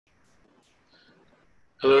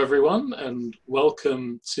Hello everyone and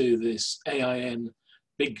welcome to this AIN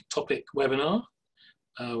Big Topic webinar.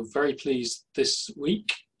 Very pleased this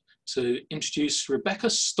week to introduce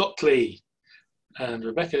Rebecca Stockley. And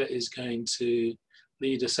Rebecca is going to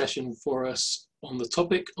lead a session for us on the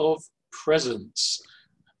topic of presence.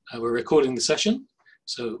 We're recording the session,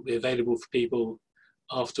 so it'll be available for people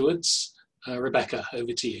afterwards. Rebecca,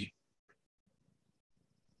 over to you.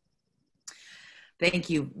 Thank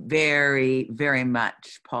you very, very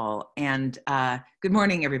much, Paul. And good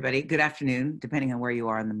morning, everybody. Good afternoon, depending on where you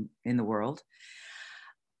are in the world.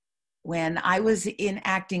 When I was in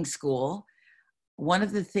acting school, one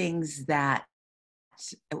of the things that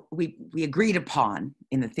we agreed upon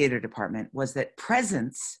in the theater department was that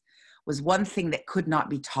presence was one thing that could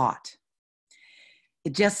not be taught.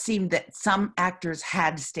 It just seemed that some actors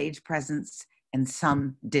had stage presence and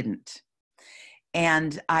some didn't.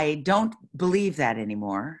 And I don't believe that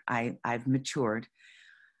anymore. I've matured.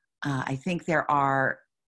 I think there are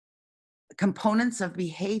components of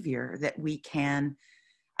behavior that we can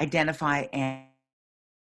identify and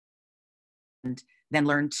then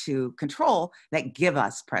learn to control that give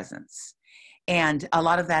us presence. And a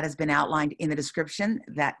lot of that has been outlined in the description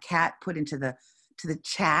that Kat put into the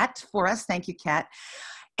chat for us. Thank you, Kat.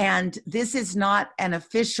 And this is not an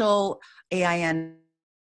official AIN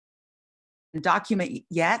document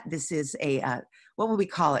yet. This is a what would we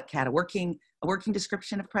call it, Kat? A working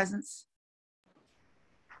description of presence,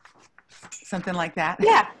 something like that.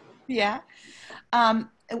 Yeah. Yeah.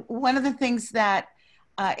 One of the things that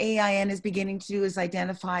AIN is beginning to do is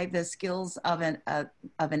identify the skills of an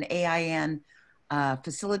AIN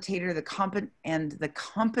facilitator, the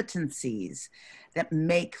competencies that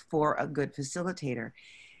make for a good facilitator,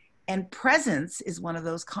 and presence is one of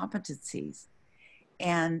those competencies.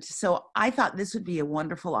 And so I thought this would be a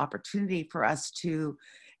wonderful opportunity for us to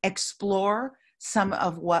explore some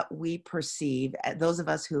of what we perceive, those of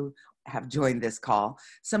us who have joined this call,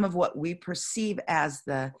 some of what we perceive as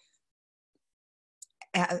the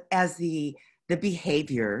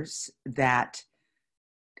behaviors that,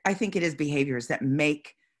 I think it is behaviors that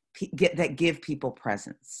that give people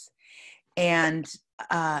presence. And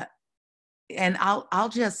I'll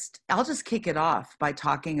just kick it off by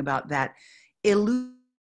talking about that illusion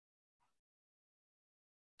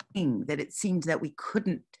that it seemed that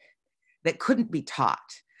couldn't be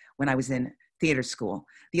taught when I was in theater school.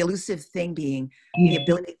 The elusive thing being the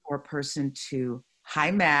ability for a person to,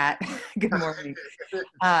 hi Matt, good morning.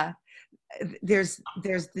 There's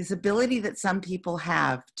this ability that some people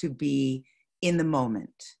have to be in the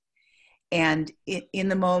moment. And in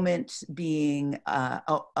the moment, being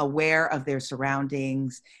aware of their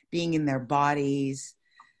surroundings, being in their bodies,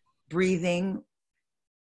 breathing,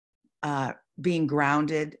 being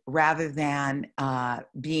grounded rather than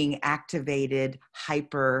being activated,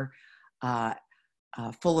 hyper,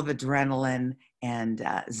 full of adrenaline and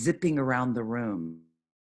zipping around the room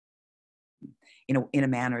in a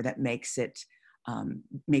manner that makes it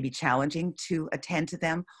maybe challenging to attend to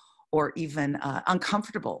them or even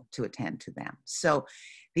uncomfortable to attend to them. So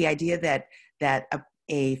the idea that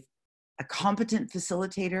a competent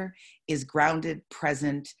facilitator is grounded,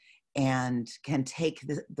 present, and can take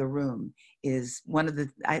the room is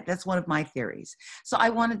that's one of my theories. So I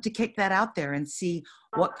wanted to kick that out there and see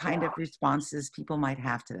what kind of responses people might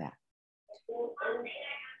have to that.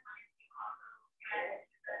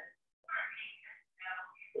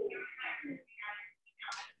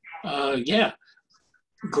 Yeah,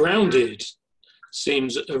 grounded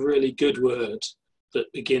seems a really good word that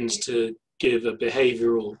begins to give a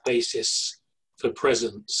behavioral basis for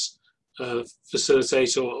presence. A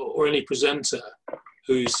facilitator or any presenter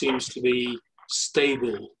who seems to be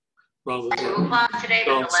stable rather than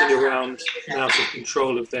dancing around and out of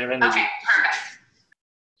control of their energy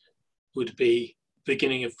would be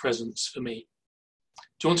beginning of presence for me.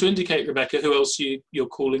 Do you want to indicate, Rebecca, who else you're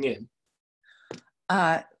calling in?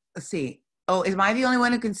 Let's see. Oh, am I the only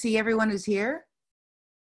one who can see everyone who's here?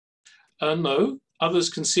 No, others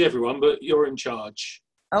can see everyone, but you're in charge.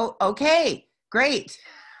 Oh, okay, great.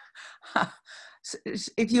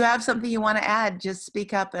 If you have something you want to add, just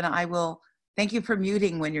speak up and I will. Thank you for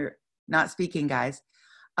muting when you're not speaking, guys.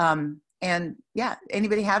 And yeah,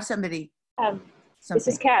 anybody have somebody? This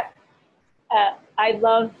is Kat. I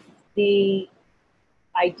love the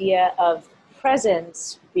idea of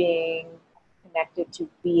presence being connected to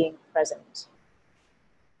being present.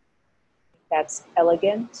 That's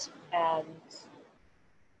elegant and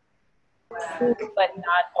true, but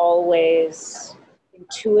not always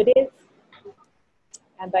intuitive.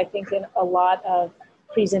 And I think in a lot of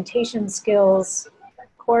presentation skills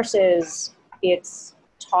courses, it's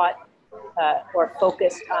taught or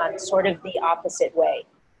focused on sort of the opposite way.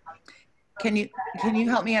 Can you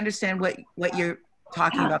help me understand what you're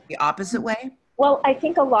talking about, the opposite way? Well, I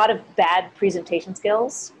think a lot of bad presentation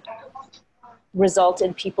skills result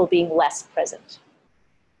in people being less present.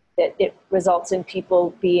 It results in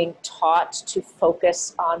people being taught to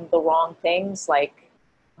focus on the wrong things, like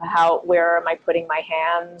where am I putting my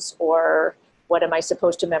hands, or what am I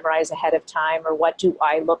supposed to memorize ahead of time, or what do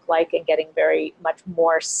I look like, and getting very much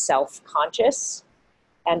more self-conscious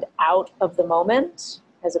and out of the moment,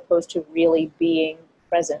 as opposed to really being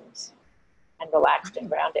present and relaxed and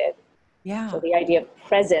grounded. Yeah. So the idea of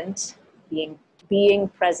present, being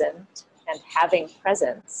present and having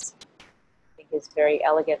presence, I think is very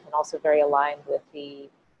elegant and also very aligned with the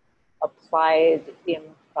applied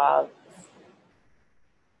improv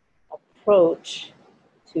approach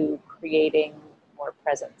to creating more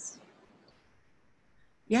presence.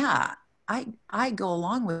 Yeah, I go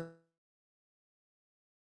along with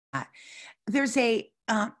that. There's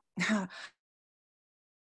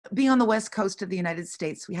being on the West Coast of the United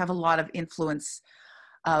States, we have a lot of influence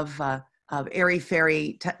of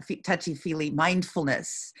airy-fairy, touchy-feely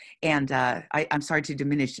mindfulness. And I'm sorry to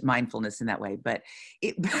diminish mindfulness in that way, but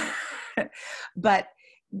but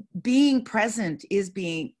being present is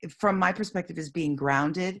being, from my perspective, is being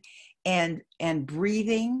grounded and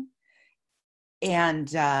breathing and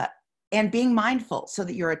being mindful, so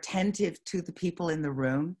that you're attentive to the people in the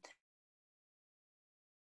room,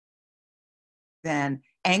 then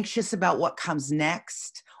anxious about what comes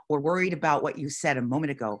next or worried about what you said a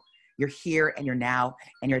moment ago. You're here and you're now,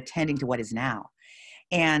 and you're attending to what is now.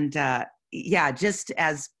 And yeah, just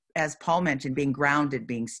as Paul mentioned, being grounded,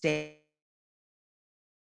 being stable,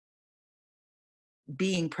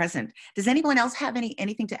 being present. Does anyone else have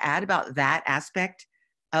anything to add about that aspect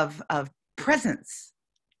of presence?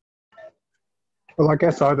 Well, I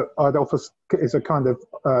guess I'd offer is a kind of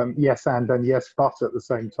yes and yes but at the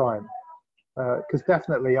same time. Because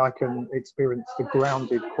definitely I can experience the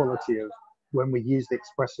grounded quality of when we use the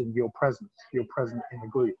expression you're present in a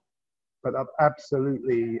group. But I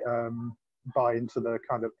absolutely buy into the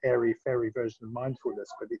kind of airy-fairy version of mindfulness,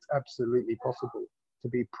 but it's absolutely possible to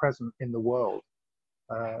be present in the world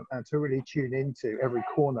and to really tune into every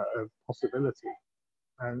corner of possibility.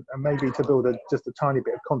 And maybe to build just a tiny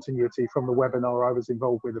bit of continuity from the webinar I was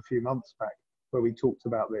involved with a few months back, where we talked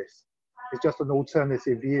about this. It's just an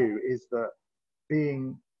alternative view, is that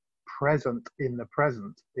being present in the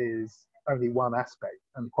present is only one aspect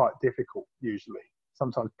and quite difficult usually.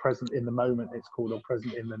 Sometimes present in the moment it's called, or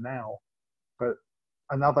present in the now. But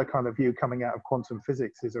another kind of view coming out of quantum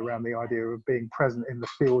physics is around the idea of being present in the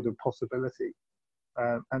field of possibility.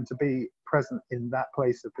 And to be present in that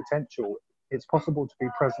place of potential, it's possible to be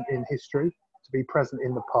present in history, to be present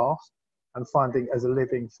in the past, and finding as a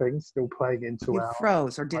living thing still playing into You our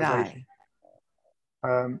froze, or did I?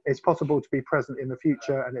 It's possible to be present in the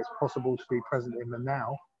future, and it's possible to be present in the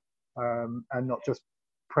now, and not just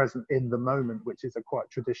present in the moment, which is a quite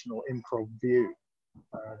traditional improv view.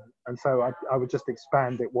 And so I would just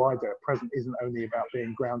expand it wider. Present isn't only about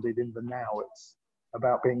being grounded in the now, it's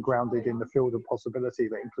about being grounded in the field of possibility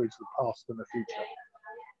that includes the past and the future.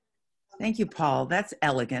 Thank you, Paul. That's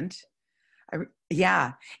elegant.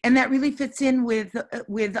 Yeah, and that really fits in with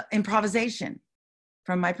improvisation.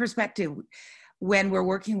 From my perspective, when we're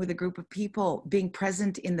working with a group of people, being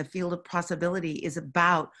present in the field of possibility is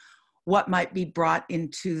about what might be brought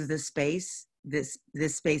into the space, this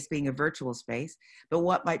space being a virtual space, but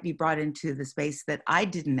what might be brought into the space that I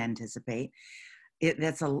didn't anticipate.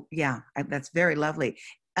 That's very lovely.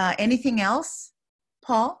 Anything else,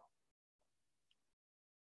 Paul?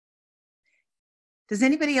 Does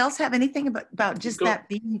anybody else have anything about just that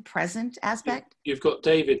being present aspect? You've got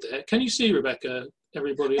David there. Can you see, Rebecca,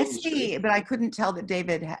 everybody on the screen? I see, but I couldn't tell that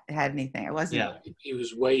David had anything. I wasn't. Yeah, he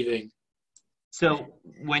was waving. So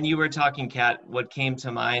when you were talking, Kat, what came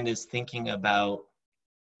to mind is thinking about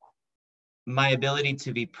my ability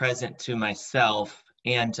to be present to myself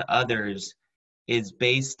and to others is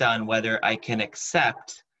based on whether I can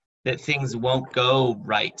accept that things won't go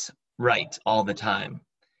right all the time.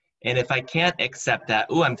 And if I can't accept that,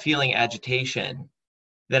 I'm feeling agitation,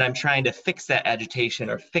 then I'm trying to fix that agitation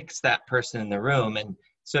or fix that person in the room. And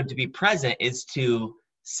so to be present is to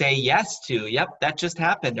say yes to, yep, that just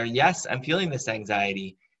happened, or yes, I'm feeling this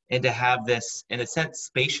anxiety, and to have this, in a sense,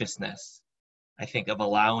 spaciousness, I think, of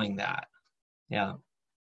allowing that. Yeah.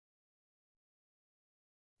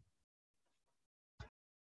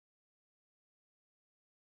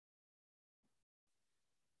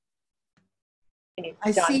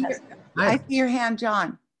 I see your hand,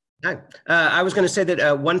 John. Hi. I was going to say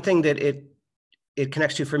that one thing that it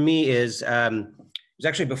connects to for me is, it was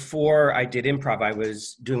actually before I did improv. I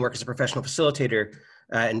was doing work as a professional facilitator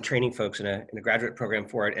and training folks in a graduate program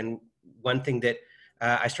for it. And one thing that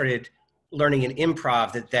I started learning in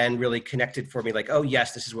improv that then really connected for me, like, oh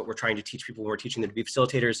yes, this is what we're trying to teach people when we're teaching them to be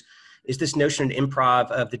facilitators, is this notion in improv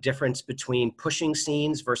of the difference between pushing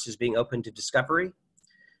scenes versus being open to discovery.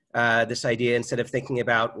 This idea, instead of trying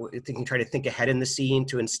to think ahead in the scene,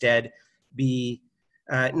 to instead be,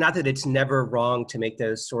 not that it's never wrong to make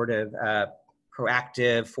those sort of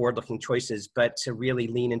proactive, forward-looking choices, but to really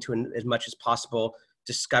lean into as much as possible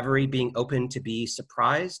discovery, being open to be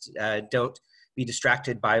surprised. Don't be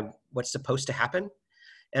distracted by what's supposed to happen.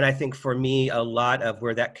 And I think for me, a lot of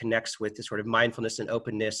where that connects with the sort of mindfulness and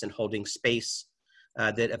openness and holding space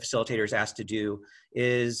that a facilitator is asked to do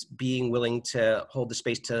is being willing to hold the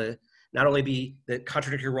space to not only be the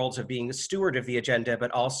contradictory roles of being the steward of the agenda,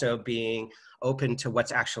 but also being open to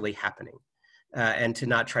what's actually happening and to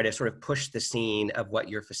not try to sort of push the scene of what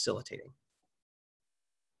you're facilitating.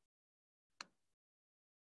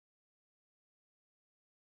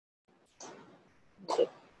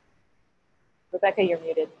 Rebecca, you're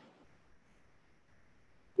muted.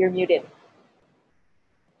 You're muted.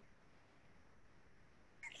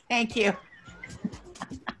 Thank you.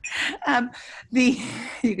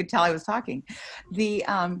 You could tell I was talking. The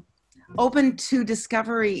open to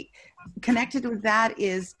discovery, connected with that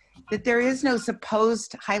is that there is no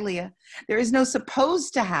supposed, hi Leah, there is no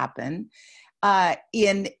supposed to happen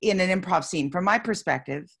in an improv scene. From my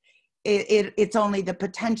perspective, it's only the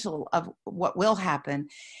potential of what will happen.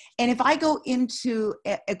 And if I go into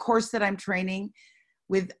a course that I'm training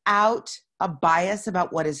without a bias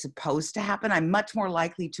about what is supposed to happen, I'm much more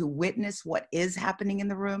likely to witness what is happening in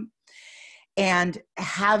the room and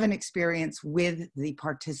have an experience with the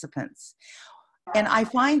participants. And I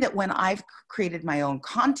find that when I've created my own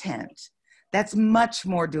content, that's much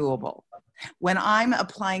more doable. When I'm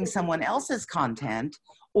applying someone else's content,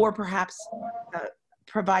 or perhaps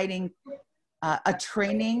providing a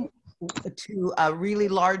training to a really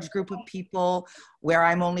large group of people where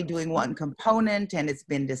I'm only doing one component and it's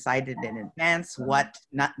been decided in advance what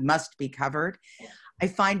must be covered, I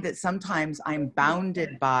find that sometimes I'm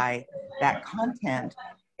bounded by that content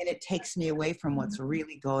and it takes me away from what's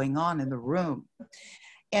really going on in the room.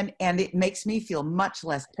 And it makes me feel much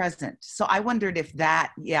less present. So I wondered if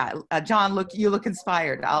that, yeah, John, you look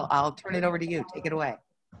inspired. I'll turn it over to you. Take it away.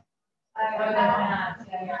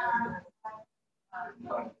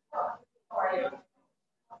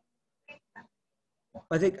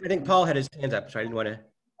 I think Paul had his hand up, so I didn't want to.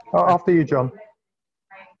 After you, John.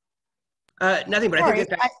 Nothing, but Sorry, I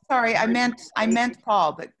think sorry, I meant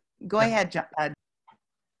Paul, but go ahead, John.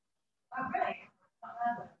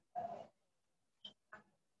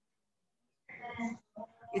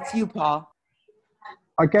 It's you, Paul.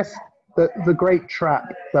 I guess the great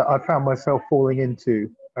trap that I found myself falling into,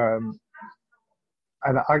 and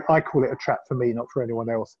I call it a trap for me, not for anyone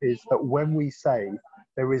else, is that when we say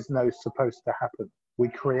there is no supposed to happen, we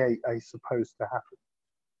create a supposed to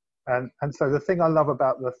happen. And so the thing I love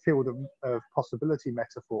about the field of possibility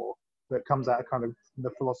metaphor that comes out of kind of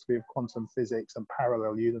the philosophy of quantum physics and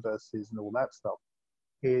parallel universes and all that stuff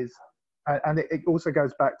is, and it also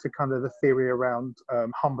goes back to kind of the theory around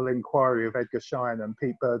humble inquiry of Edgar Schein and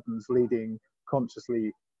Pete Burden's leading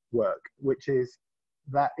consciously work, which is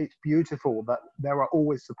that it's beautiful that there are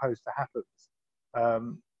always supposed to happen,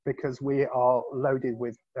 because we are loaded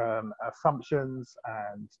with assumptions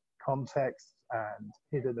and contexts and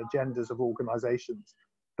hidden agendas of organizations.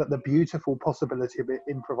 But the beautiful possibility of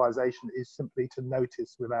improvisation is simply to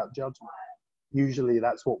notice without judgment. Usually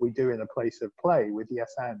that's what we do in a place of play with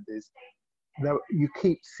yes and, is you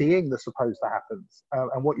keep seeing the supposed to happens,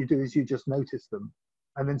 and what you do is you just notice them.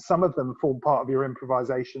 And then some of them form part of your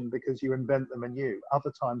improvisation because you invent them anew.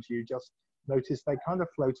 Other times you just notice they kind of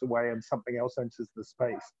float away and something else enters the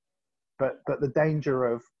space. But the danger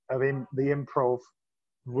of the improv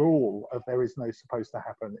rule of there is no supposed to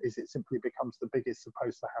happen is it simply becomes the biggest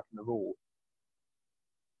supposed to happen of all.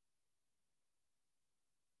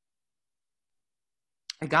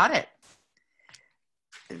 I got it.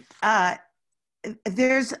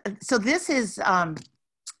 So this is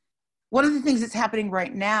one of the things that's happening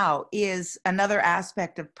right now is another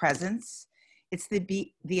aspect of presence. It's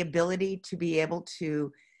the ability to be able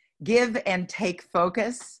to give and take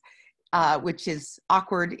focus, which is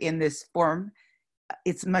awkward in this form.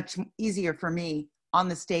 It's much easier for me on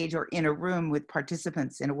the stage or in a room with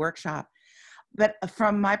participants in a workshop. But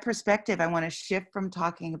from my perspective, I want to shift from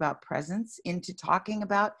talking about presence into talking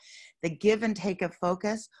about the give and take of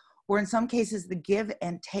focus, or in some cases, the give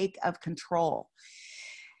and take of control.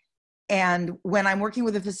 And when I'm working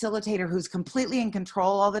with a facilitator who's completely in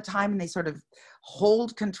control all the time and they sort of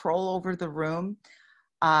hold control over the room,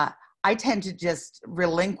 I tend to just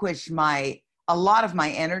relinquish a lot of my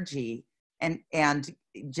energy and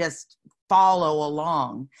just follow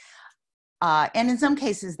along. And in some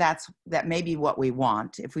cases, that may be what we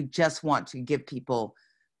want, if we just want to give people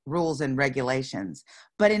rules and regulations.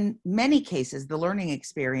 But in many cases, the learning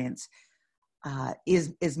experience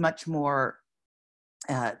is much more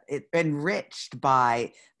enriched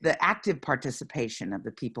by the active participation of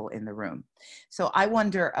the people in the room. So I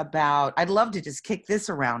wonder about, I'd love to just kick this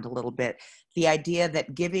around a little bit, the idea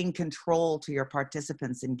that giving control to your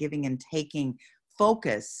participants and giving and taking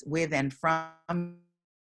focus with and from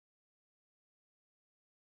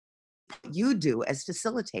you do as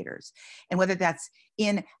facilitators, and whether that's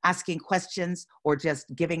in asking questions or just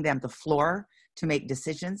giving them the floor to make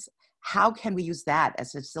decisions. How can we use that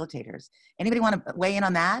as facilitators? Anybody want to weigh in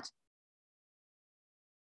on that?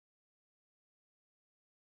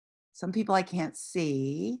 Some people I can't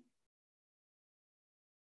see.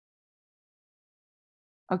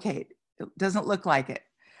 Okay, it doesn't look like it.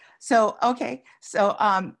 So, okay, so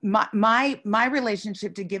my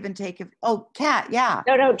relationship to give and take, oh, Kat, yeah.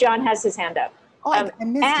 No, John has his hand up. Oh, I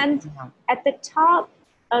missed and it. At the top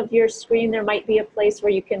of your screen, there might be a place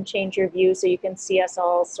where you can change your view so you can see us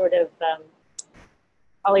all sort of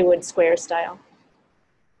Hollywood Square style.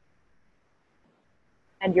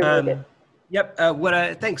 And you're muted. Yep.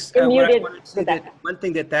 Thanks. You're muted, one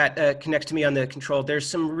thing that connects to me on the control. There's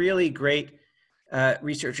some really great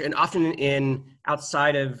research, and often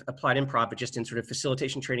outside of applied improv, but just in sort of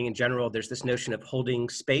facilitation training in general, there's this notion of holding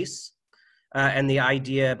space. And the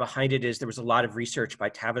idea behind it is there was a lot of research by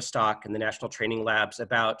Tavistock and the National Training Labs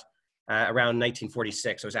about around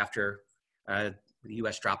 1946. It was after the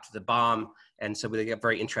US dropped the bomb. And so they got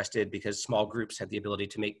very interested because small groups had the ability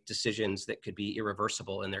to make decisions that could be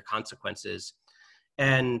irreversible in their consequences.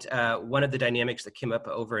 And one of the dynamics that came up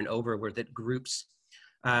over and over were that groups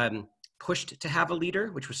pushed to have a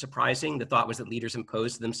leader, which was surprising. The thought was that leaders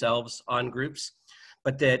imposed themselves on groups,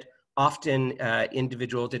 but that often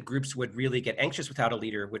groups would really get anxious without a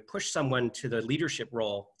leader, would push someone to the leadership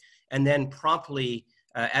role, and then promptly,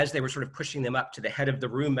 as they were sort of pushing them up to the head of the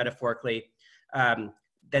room, metaphorically,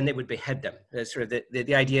 then they would behead them. Sort of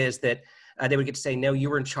the idea is that they would get to say, no,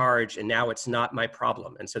 you were in charge, and now it's not my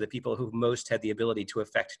problem. And so the people who most had the ability to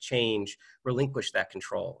affect change relinquished that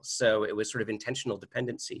control. So it was sort of intentional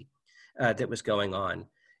dependency that was going on.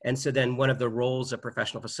 And so then one of the roles of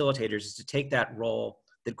professional facilitators is to take that role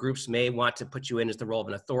that groups may want to put you in as the role of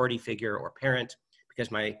an authority figure or parent.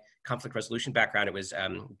 Because my conflict resolution background, it was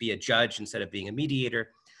be a judge instead of being a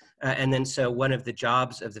mediator. And then so one of the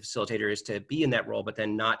jobs of the facilitator is to be in that role, but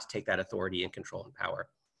then not take that authority and control and power.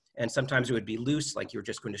 And sometimes it would be loose, like you're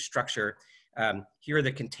just going to structure, here are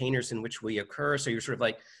the containers in which we occur. So you're sort of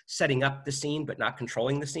like setting up the scene, but not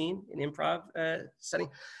controlling the scene in improv setting.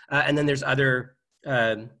 And then there's other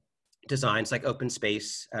designs like open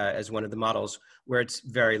space as one of the models where it's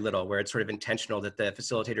very little, where it's sort of intentional that the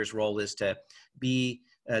facilitator's role is to be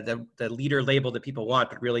the leader label that people want,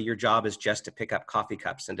 but really your job is just to pick up coffee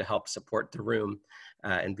cups and to help support the room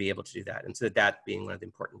and be able to do that. And so that being one of the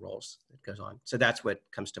important roles that goes on. So that's what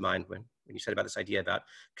comes to mind when you said about this idea about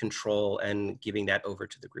control and giving that over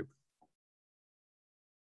to the group.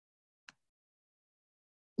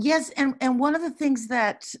 Yes, and one of the things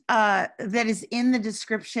that that is in the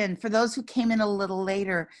description, for those who came in a little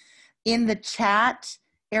later, in the chat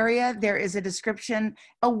area, there is a description,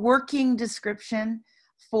 a working description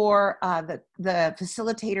for the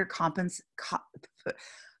facilitator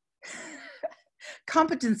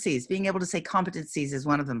competencies. Being able to say competencies is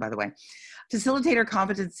one of them, by the way. Facilitator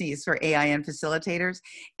competencies for AIN facilitators.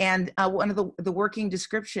 And one of the working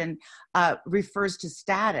description refers to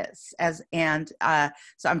status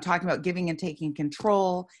so I'm talking about giving and taking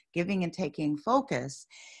control, giving and taking focus,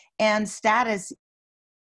 and status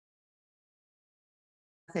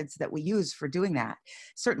methods that we use for doing that.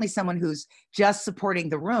 Certainly someone who's just supporting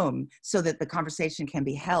the room so that the conversation can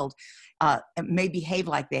be held may behave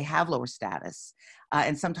like they have lower status.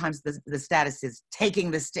 And sometimes the status is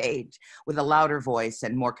taking the stage with a louder voice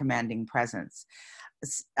and more commanding presence.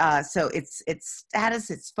 So it's status,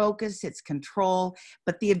 it's focus, it's control,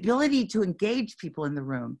 but the ability to engage people in the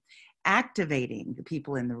room, activating the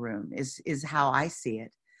people in the room is how I see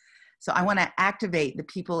it. So I want to activate the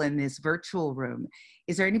people in this virtual room.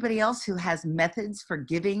 Is there anybody else who has methods for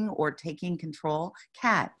giving or taking control?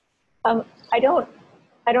 Kat? I don't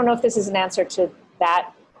know if this is an answer to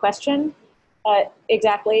that question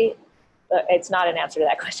exactly. It's not an answer to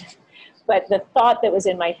that question. but the thought that was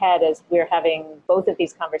in my head as we're having both of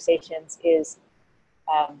these conversations is,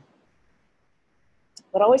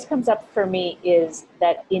 what always comes up for me is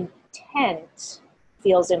that intent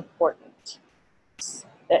feels important.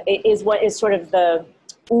 It is what is sort of the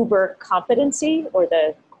uber competency or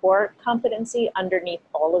the core competency underneath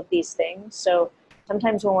all of these things. So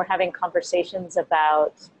sometimes when we're having conversations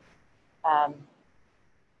about,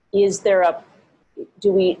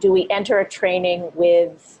 do we enter a training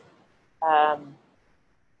with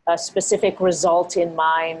a specific result in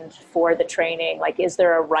mind for the training? Like, is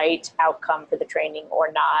there a right outcome for the training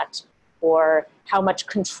or not? Or how much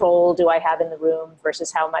control do I have in the room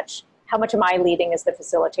versus how much am I leading as the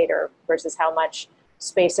facilitator versus how much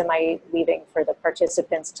space am I leaving for the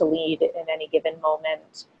participants to lead in any given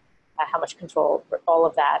moment? How much control, all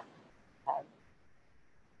of that.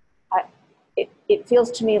 It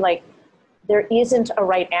feels to me like there isn't a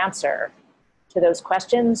right answer to those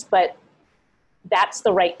questions, but that's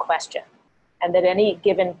the right question. And that any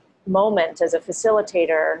given moment as a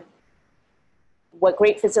facilitator, what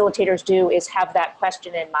great facilitators do is have that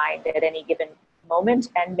question in mind at any given moment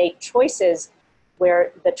and make choices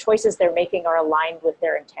where the choices they're making are aligned with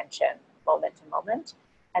their intention moment to moment,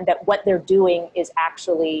 and that what they're doing is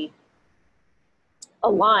actually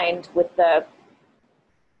aligned with the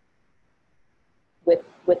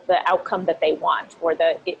outcome that they want, or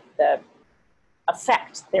the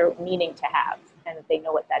effect they're meaning to have, and that they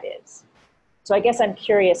know what that is. So I guess I'm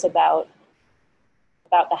curious about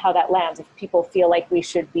how that lands, if people feel like we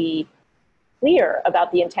should be clear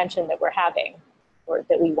about the intention that we're having or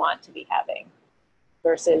that we want to be having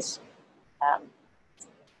versus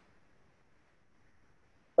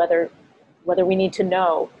whether we need to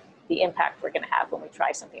know the impact we're going to have when we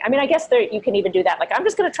try something. I mean, I guess you can even do that. Like, I'm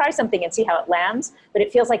just going to try something and see how it lands. But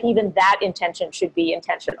it feels like even that intention should be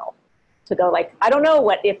intentional. To go like, I don't know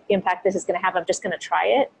what impact this is going to have. I'm just going to try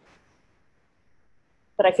it.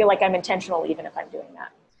 But I feel like I'm intentional even if I'm doing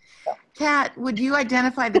that. So. Kat, would you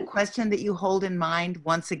identify the question that you hold in mind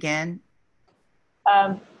once again?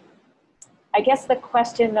 I guess the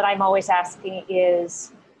question that I'm always asking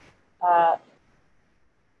is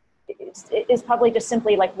probably just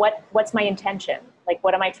simply like, what's my intention? Like,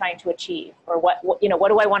 what am I trying to achieve? Or what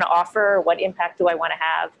do I want to offer? What impact do I want to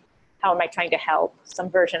have? How am I trying to help? Some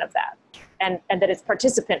version of that. And that it's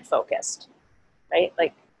participant focused, right?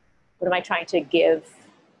 Like, what am I trying to give?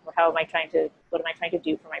 Or what am I trying to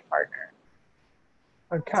do for my partner?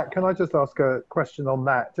 And Kat, can I just ask a question on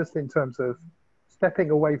that, just in terms of stepping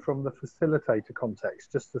away from the facilitator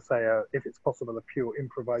context, just to say, if it's possible, a pure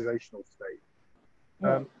improvisational state.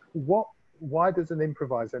 Why does an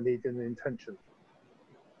improviser need an intention?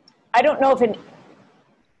 I don't know if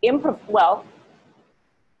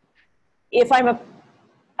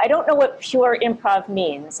I don't know what pure improv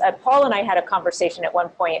means. Paul and I had a conversation at one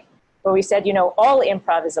point where we said, all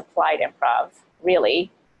improv is applied improv,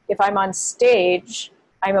 really. If I'm on stage,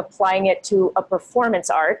 I'm applying it to a performance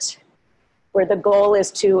art where the goal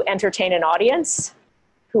is to entertain an audience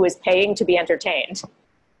who is paying to be entertained,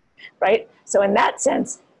 right? So in that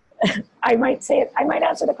sense, I might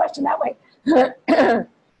answer the question that way.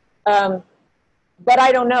 But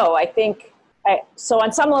I don't know. I think, so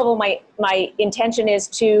on some level, my intention is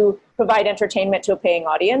to provide entertainment to a paying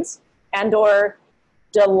audience and or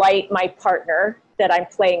delight my partner that I'm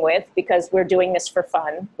playing with because we're doing this for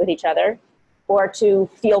fun with each other, or to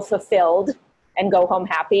feel fulfilled and go home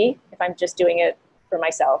happy if I'm just doing it for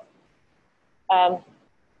myself. So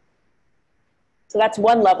that's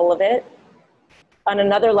one level of it. On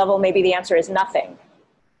another level, maybe the answer is nothing.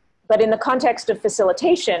 But in the context of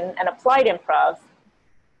facilitation and applied improv,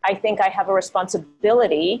 I think I have a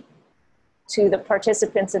responsibility to the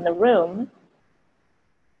participants in the room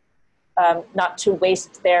not to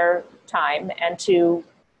waste their time and to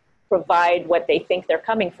provide what they think they're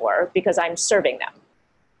coming for because I'm serving them.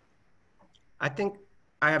 I think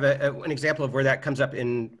I have an example of where that comes up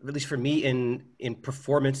in, at least for me, in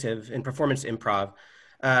performance improv.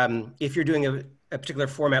 If you're doing a particular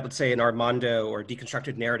format, let's say an Armando or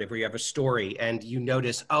deconstructed narrative where you have a story and you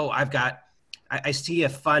notice, I see a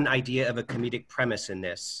fun idea of a comedic premise in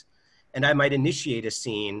this, and I might initiate a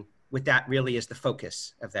scene with that really as the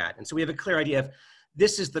focus of that. And so we have a clear idea of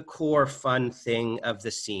this is the core fun thing of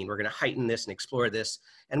the scene. We're going to heighten this and explore this.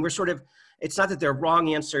 And we're sort of, it's not that there are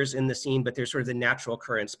wrong answers in the scene, but there's sort of the natural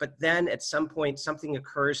occurrence. But then at some point, something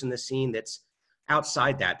occurs in the scene that's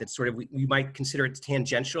outside that, that's sort of, we might consider it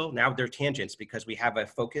tangential. Now they're tangents because we have a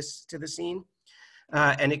focus to the scene.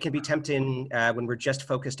 And it can be tempting when we're just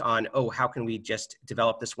focused on, how can we just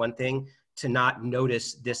develop this one thing, to not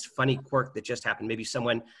notice this funny quirk that just happened. Maybe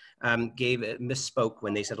someone misspoke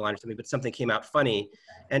when they said a line or something, but something came out funny,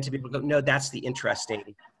 and to be able to go, no, that's the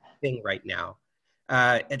interesting thing right now.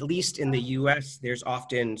 At least in the US, there's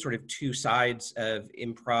often sort of two sides of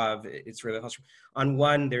improv. It's sort of, on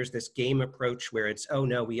one, there's this game approach where it's, oh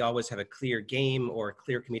no, we always have a clear game or a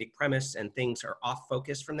clear comedic premise, and things are off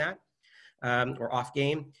focus from that, or off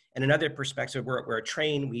game. And another perspective, we're a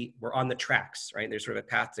train, we're on the tracks, right? There's sort of a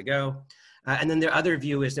path to go. And then the other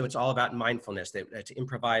view is that it's all about mindfulness, that to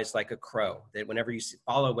improvise like a crow, that whenever you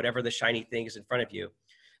follow whatever the shiny thing is in front of you.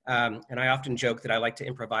 And I often joke that I like to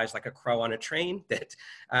improvise like a crow on a train, that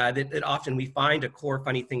often we find a core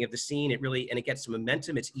funny thing of the scene. And it gets some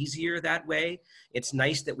momentum. It's easier that way. It's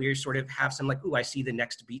nice that we sort of have some like, ooh, I see the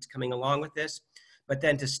next beat coming along with this. But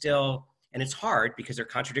then to still, and it's hard because they're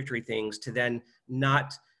contradictory things, to then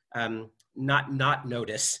not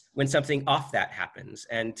notice when something off that happens,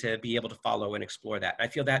 and to be able to follow and explore that. I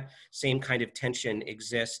feel that same kind of tension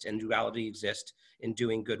exists and duality exists in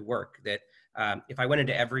doing good work, that if I went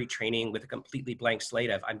into every training with a completely blank slate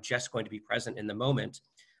of I'm just going to be present in the moment,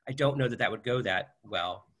 I don't know that that would go that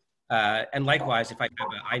well. And likewise, if I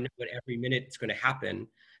know what every minute is going to happen,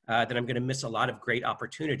 then I'm going to miss a lot of great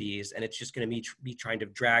opportunities, and it's just going to be trying to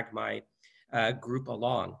drag my group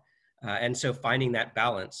along. And so finding that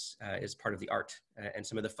balance is part of the art and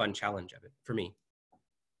some of the fun challenge of it for me.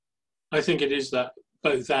 I think it is that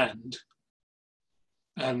both and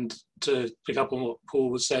to pick up on what Paul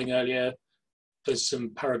was saying earlier, there's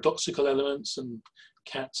some paradoxical elements and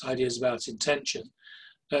Kat's ideas about intention.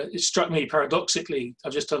 It struck me paradoxically,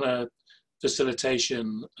 I've just done a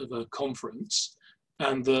facilitation of a conference,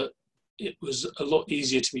 and that it was a lot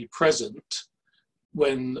easier to be present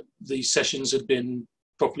when the sessions had been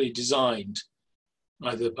properly designed,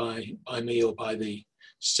 either by me or by the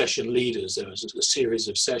session leaders. There was a series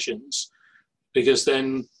of sessions, because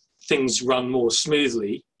then things run more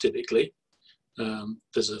smoothly, typically.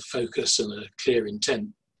 There's a focus and a clear intent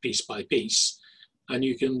piece by piece, and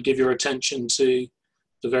you can give your attention to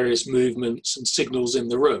the various movements and signals in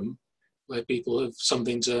the room where people have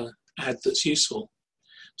something to add that's useful.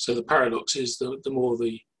 So the paradox is the more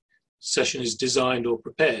the session is designed or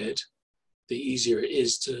prepared, the easier it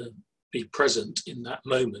is to be present in that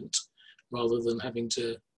moment, rather than having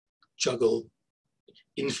to juggle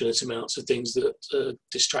infinite amounts of things that are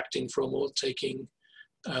distracting from or taking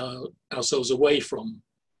ourselves away from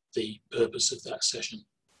the purpose of that session.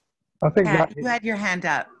 I think Kat, that you had your hand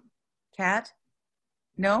up. Kat?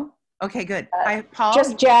 No? Okay, good. Paul?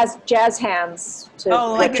 Just jazz hands to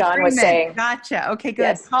what John was saying. Gotcha. Okay, good.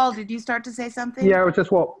 Yes. Paul, did you start to say something? Yeah, it was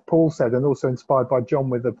just what Paul said, and also inspired by John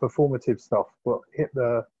with the performative stuff. But hit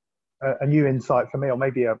a new insight for me, or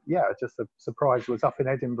maybe just a surprise, was up in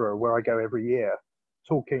Edinburgh, where I go every year,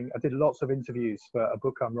 talking. I did lots of interviews for a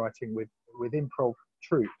book I'm writing with improv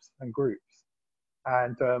troupes and groups,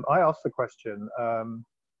 and I asked the question.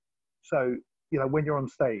 So when you're on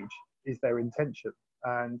stage, is there intention?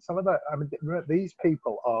 And some of that, I mean, these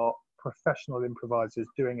people are professional improvisers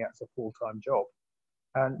doing it as a full-time job.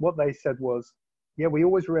 And what they said was, yeah, we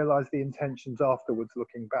always realize the intentions afterwards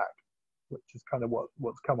looking back, which is kind of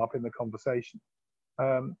what's come up in the conversation.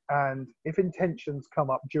 And if intentions come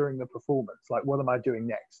up during the performance, like what am I doing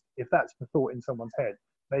next? If that's the thought in someone's head,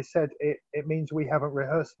 they said it means we haven't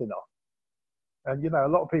rehearsed enough. And, a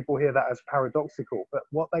lot of people hear that as paradoxical, but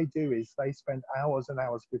what they do is they spend hours and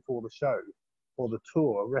hours before the show or the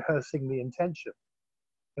tour rehearsing the intention.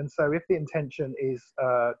 And so if the intention is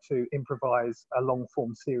to improvise a long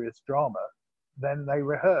form serious drama, then they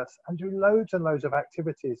rehearse and do loads and loads of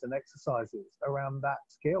activities and exercises around that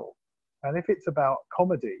skill. And if it's about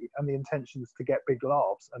comedy and the intention is to get big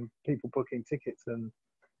laughs and people booking tickets and,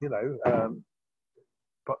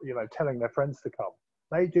 telling their friends to come,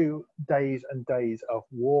 they do days and days of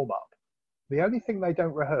warm up. The only thing they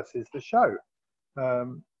don't rehearse is the show.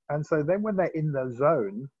 And so then when they're in the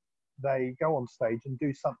zone, they go on stage and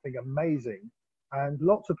do something amazing. And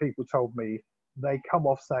lots of people told me they come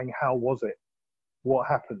off saying, how was it? What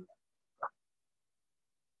happened?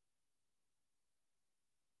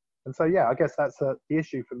 And so, I guess that's the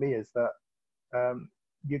issue for me, is that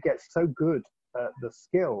you get so good at the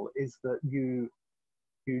skill is that you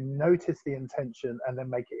notice the intention and then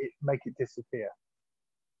make it disappear.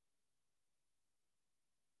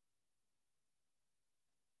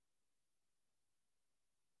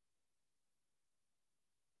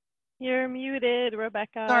 You're muted,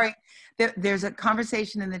 Rebecca. Sorry, there's a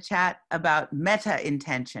conversation in the chat about meta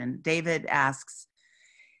intention. David asks,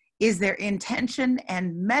 is there intention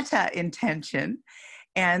and meta intention?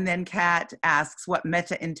 And then Kat asks what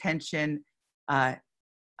meta intention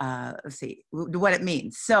let's see what it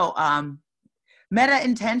means. So meta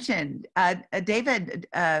intention. David,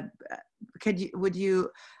 would you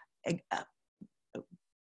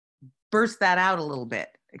burst that out a little bit,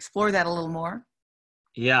 explore that a little more?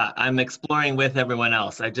 Yeah, I'm exploring with everyone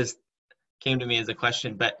else. I just came to me as a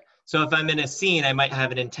question. But so if I'm in a scene, I might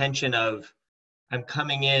have an intention of, I'm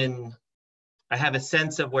coming in, I have a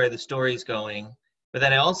sense of where the story's going, but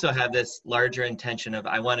then I also have this larger intention of,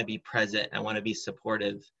 I want to be present, I want to be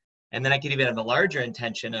supportive. And then I could even have a larger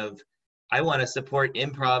intention of, I want to support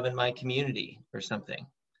improv in my community or something.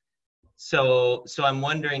 So I'm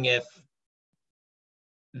wondering if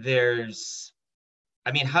there's,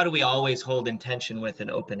 I mean, how do we always hold intention with an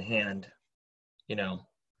open hand? You know?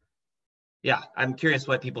 Yeah, I'm curious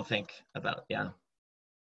what people think about, yeah.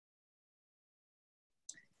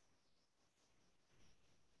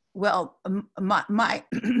 Well, my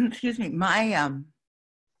excuse me, I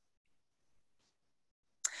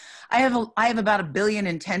have about 1 billion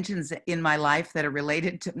intentions in my life that are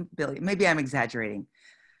related to billion. Maybe I'm exaggerating.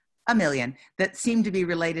 1 million that seem to be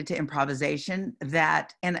related to improvisation.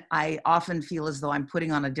 And I often feel as though I'm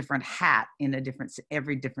putting on a different hat in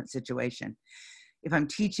every different situation. If I'm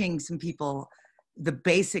teaching some people the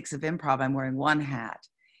basics of improv, I'm wearing one hat.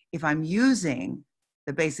 If I'm using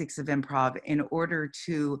the basics of improv in order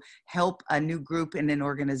to help a new group in an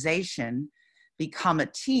organization become a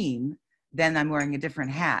team, then I'm wearing a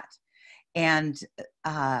different hat. And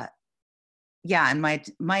yeah, and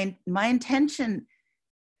my intention,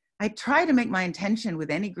 I try to make my intention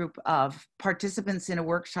with any group of participants in a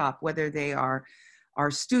workshop, whether they are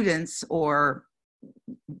students or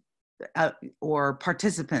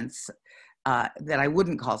participants that I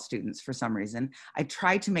wouldn't call students for some reason. I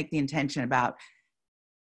try to make the intention about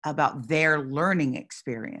their learning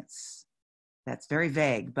experience. That's very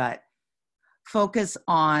vague, but focus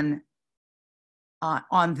on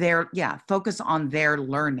their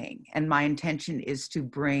learning. And my intention is to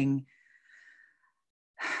bring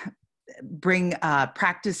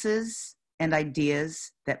practices and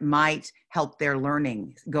ideas that might help their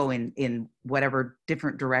learning go in whatever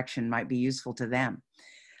different direction might be useful to them.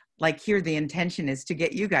 Like here, the intention is to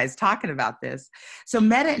get you guys talking about this. So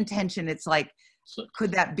meta intention, it's like,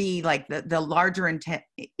 could that be like the larger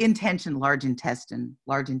intention, large intention,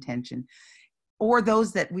 or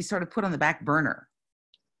those that we sort of put on the back burner?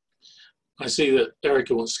 I see that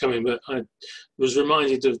Erica wants to come in, but I was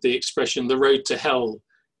reminded of the expression, the road to hell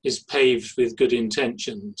is paved with good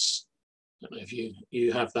intentions. I don't know if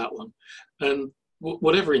you have that one. And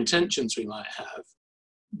whatever intentions we might have,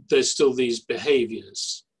 there's still these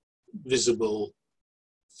behaviors, visible,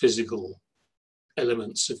 physical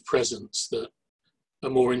elements of presence that are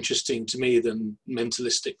more interesting to me than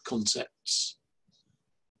mentalistic concepts.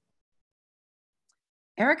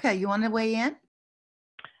 Erica, you want to weigh in?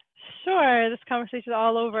 Sure, this conversation is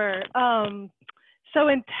all over. So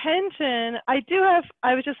intention, I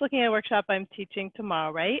was just looking at a workshop I'm teaching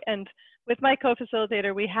tomorrow, right? And with my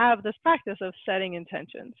co-facilitator, we have this practice of setting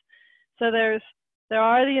intentions. So there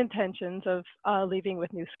are the intentions of leaving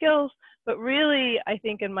with new skills, but really, I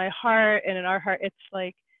think in my heart and in our heart, it's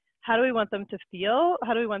like, how do we want them to feel?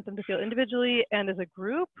 How do we want them to feel individually and as a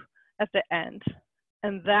group at the end?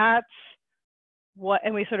 And that's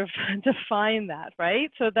and we sort of define that,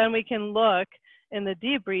 right? So then we can look in the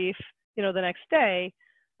debrief, the next day,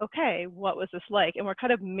 okay, what was this like? And we're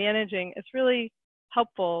kind of managing. It's really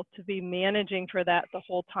helpful to be managing for that the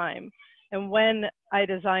whole time. And when I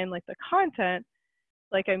design like the content,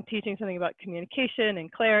 like I'm teaching something about communication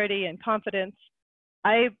and clarity and confidence,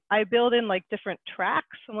 I build in like different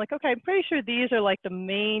tracks. I'm like, okay, I'm pretty sure these are like the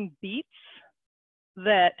main beats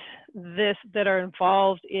that are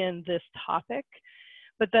involved in this topic.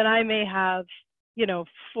 But then I may have,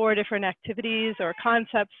 4 different activities or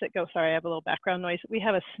concepts that go, sorry, I have a little background noise. We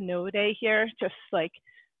have a snow day here, just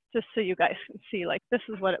so you guys can see, like, this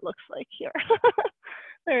is what it looks like here.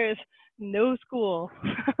 There is no school.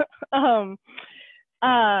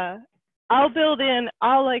 I'll build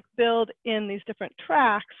in these different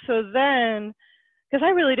tracks. So then, because I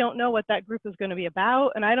really don't know what that group is going to be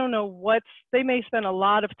about, and I don't know they may spend a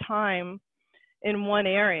lot of time in one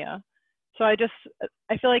area. So I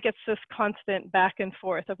feel like it's this constant back and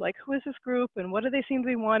forth of like, who is this group and what do they seem to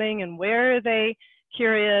be wanting and where are they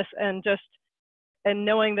curious, and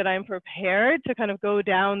knowing that I'm prepared to kind of go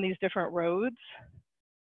down these different roads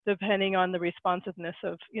depending on the responsiveness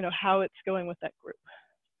of, how it's going with that group.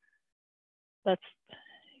 That's,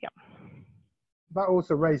 yeah. That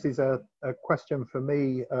also raises a question for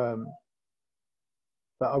me that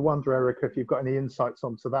I wonder, Erica, if you've got any insights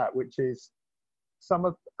onto that, which is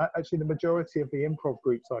the majority of the improv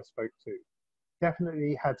groups I spoke to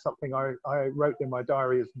definitely had something I wrote in my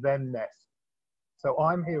diary as them-ness. So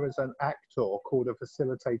I'm here as an actor called a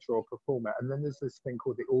facilitator or performer, and then there's this thing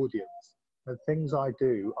called the audience. The things I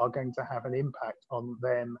do are going to have an impact on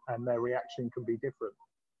them, and their reaction can be different.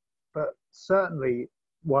 But certainly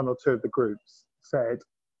one or two of the groups said,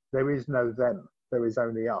 there is no them, there is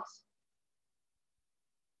only us.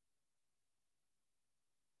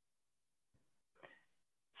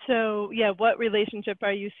 So yeah, what relationship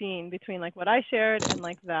are you seeing between like what I shared and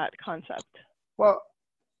like that concept? Well,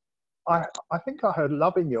 I think I heard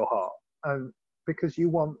love in your heart, and because you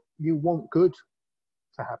want good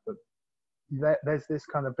to happen. There's this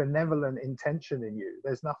kind of benevolent intention in you.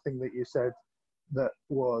 There's nothing that you said that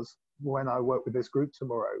was, when I work with this group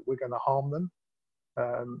tomorrow, we're going to harm them.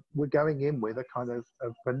 We're going in with a kind of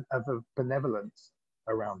a benevolence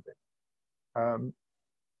around it.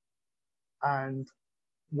 And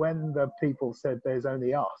when the people said there's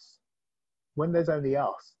only us, when there's only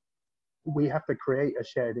us, we have to create a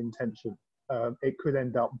shared intention. It could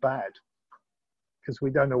end up bad because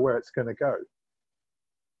we don't know where it's going to go.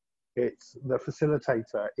 It's the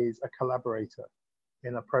facilitator is a collaborator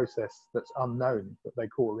in a process that's unknown that they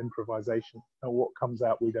call improvisation, and what comes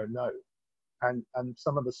out we don't know. And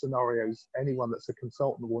some of the scenarios, anyone that's a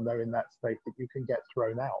consultant will know in that state that you can get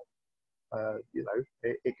thrown out. You know,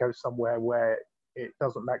 it goes somewhere where it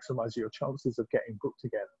doesn't maximize your chances of getting booked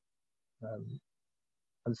again.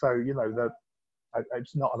 And so, you know,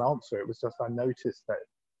 it's not an answer. It was just, I noticed that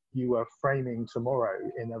you were framing tomorrow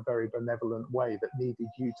in a very benevolent way that needed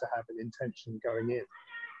you to have an intention going in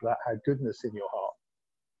that had goodness in your heart.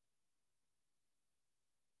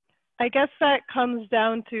 I guess that comes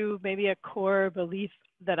down to maybe a core belief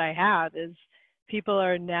that I have is people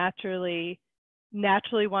are naturally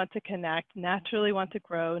want to connect, naturally want to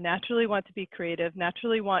grow, naturally want to be creative,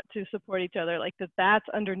 naturally want to support each other, like that's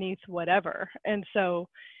underneath whatever. And so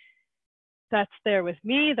that's there with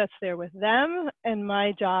me, that's there with them. And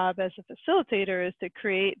my job as a facilitator is to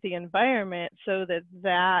create the environment so that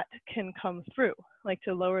that can come through, like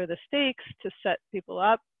to lower the stakes, to set people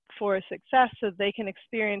up for success so they can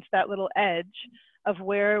experience that little edge of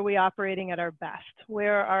where are we operating at our best,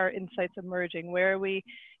 where are insights emerging, where are we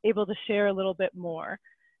able to share a little bit more.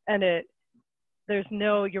 And there's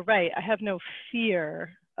no, you're right, I have no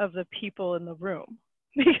fear of the people in the room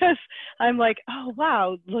because I'm like, oh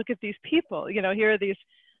wow, look at these people, you know, here are these,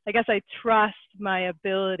 I guess I trust my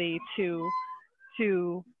ability to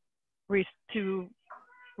respond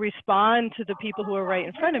to the people who are right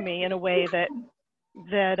in front of me in a way that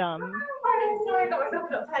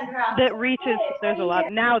reaches. There's a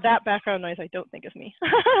lot now. That background noise I don't think is me.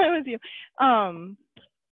 It was you.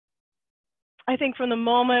 I think from the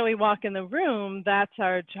moment we walk in the room, that's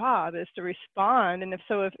our job, is to respond. And if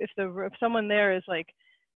someone there is like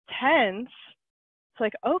tense, it's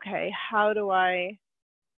like, okay, how do I,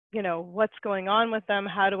 you know, what's going on with them?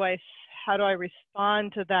 How do I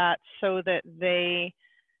respond to that so that they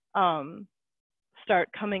start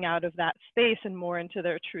coming out of that space and more into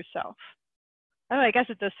their true self? I don't know, I guess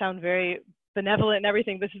it does sound very benevolent and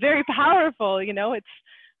everything, but it's very powerful, you know. It's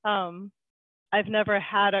I've never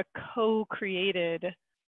had a co-created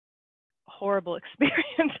horrible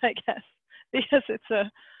experience, I guess, because it's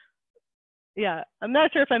yeah, I'm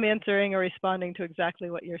not sure if I'm answering or responding to exactly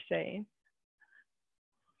what you're saying.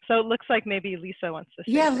 So it looks like maybe Lisa wants to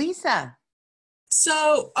say. Yeah, Lisa.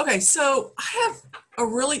 So, okay, so I have a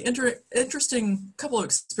really interesting couple of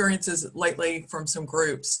experiences lately from some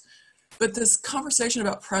groups, but this conversation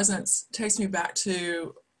about presence takes me back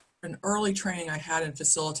to an early training I had in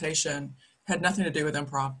facilitation. Had nothing to do with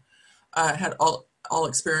improv. Had all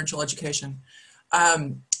experiential education,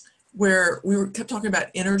 where we kept talking about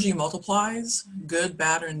energy multiplies, good,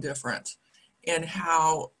 bad, or indifferent, and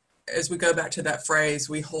how, as we go back to that phrase,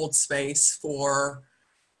 we hold space for,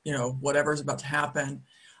 you know, whatever's about to happen.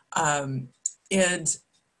 And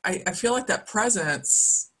I feel like that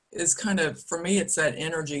presence is kind of, for me, it's that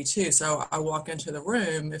energy too. So I walk into the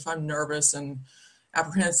room, if I'm nervous and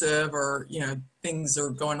apprehensive or, you know, things are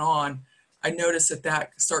going on, I notice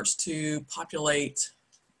that starts to populate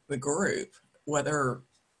the group, whether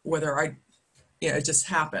I, you know, it just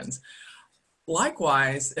happens.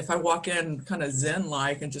 Likewise, if I walk in kind of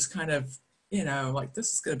Zen-like and just kind of, you know, like,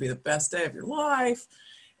 this is going to be the best day of your life,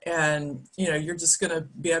 and, you know, you're just going to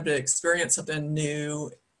be able to experience something new,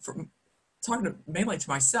 from talking mainly to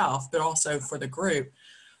myself, but also for the group.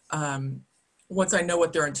 Once I know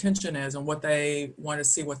what their intention is and what they want to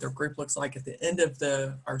see, what their group looks like at the end of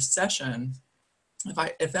our session,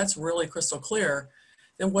 if that's really crystal clear,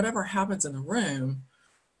 then whatever happens in the room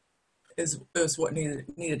is what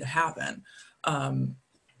needed to happen.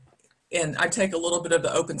 and I take a little bit of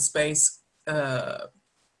the open space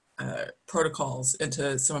protocols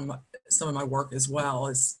into some of my work as well.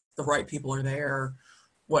 As the right people are there,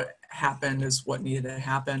 what happened is what needed to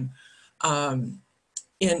happen. And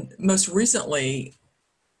most recently,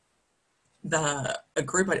 a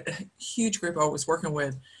huge group I was working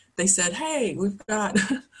with, they said, "Hey, we've got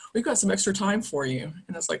some extra time for you."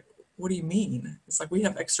 And I was like, "What do you mean?" It's like, "We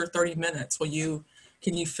have extra 30 minutes. Can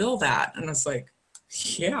you fill that?" And I was like,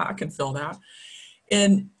 "Yeah, I can fill that."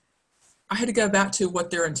 And I had to go back to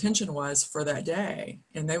what their intention was for that day.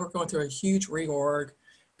 And they were going through a huge reorg.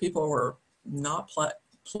 People were not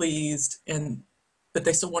pleased, but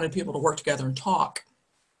they still wanted people to work together and talk.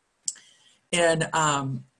 And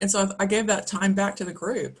so I gave that time back to the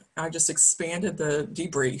group. I just expanded the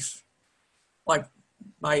debrief. Like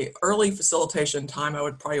my early facilitation time, I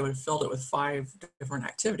would have filled it with 5 different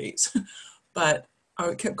activities. But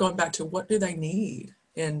I kept going back to what do they need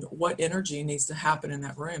and what energy needs to happen in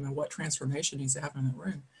that room and what transformation needs to happen in that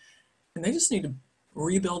room. And they just need to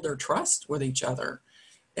rebuild their trust with each other.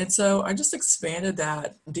 And so I just expanded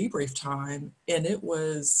that debrief time, and it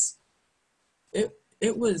was a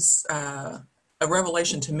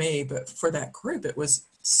revelation to me, but for that group, it was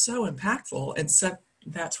so impactful and set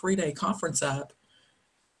that 3-day conference up.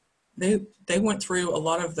 They went through a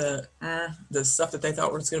lot of the stuff that they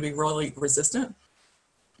thought was going to be really resistant,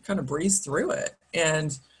 kind of breezed through it.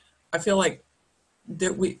 And I feel like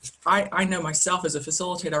that I know myself as a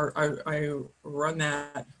facilitator, I run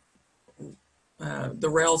that, the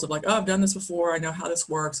rails of like, oh, I've done this before. I know how this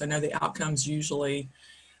works. I know the outcomes usually,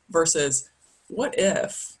 versus what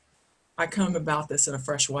if I come about this in a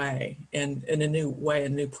fresh way and in a new way, a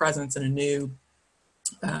new presence and a new,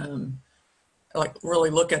 like really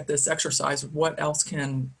look at this exercise. What else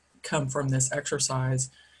can come from this exercise?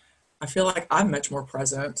 I feel like I'm much more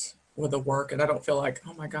present with the work, and I don't feel like,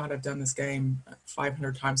 oh my God, I've done this game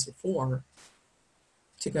 500 times before,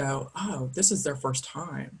 to go, oh, this is their first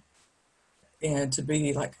time. And to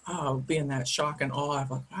be like, oh, be in that shock and awe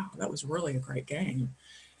of like, wow, that was really a great game.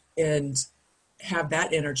 And have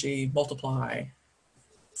that energy multiply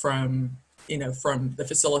from the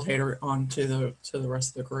facilitator on to the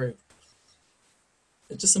rest of the group.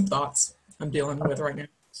 It's just some thoughts I'm dealing with right now.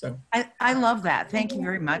 So I love that. Thank you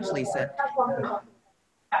very much, Lisa. Well,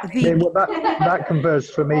 that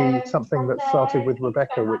converts for me something that started with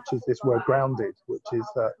Rebecca, which is this word grounded, which is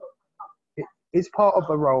that it's part of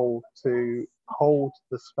the role to hold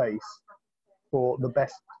the space for the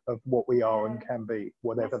best of what we are and can be,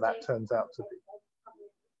 whatever that turns out to be.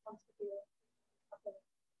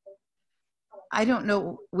 I don't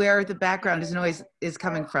know where the background noise is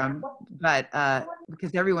coming from, but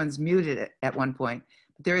because everyone's muted at one point,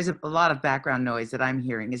 but there is a lot of background noise that I'm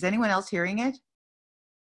hearing. Is anyone else hearing it?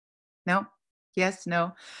 No? Yes?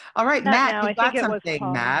 No? All right, Not Matt, now. you've got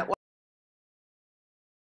something, Matt.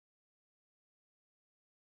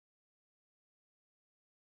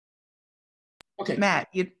 Okay. Matt,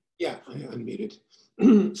 Yeah, I unmuted.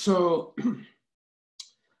 So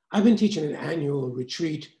I've been teaching an annual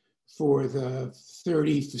retreat for the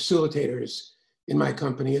 30 facilitators in my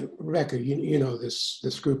company. Rebecca, you know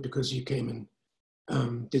this group because you came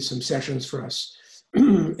and did some sessions for us.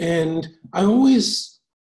 And I always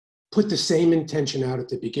put the same intention out at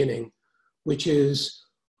the beginning, which is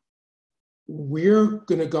we're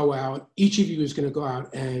going to go out, each of you is going to go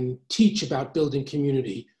out and teach about building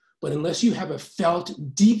community. But unless you have a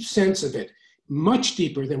felt deep sense of it, much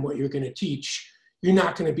deeper than what you're going to teach, you're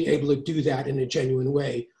not going to be able to do that in a genuine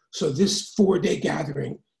way. So this 4-day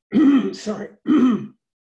gathering, sorry, I'm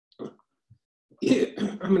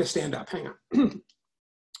going to stand up, hang on,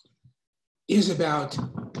 is about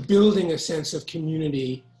building a sense of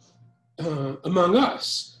community among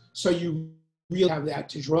us. So you really have that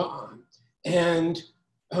to draw on. And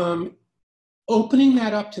opening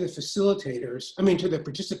that up to the facilitators, to the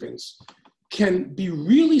participants, can be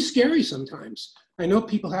really scary sometimes. I know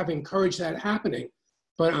people have encouraged that happening,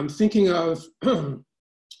 but I'm thinking of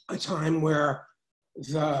a time where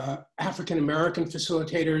the African-American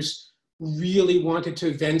facilitators really wanted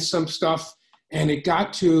to vent some stuff, and it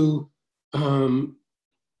got to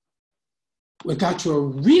a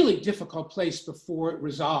really difficult place before it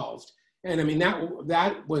resolved. And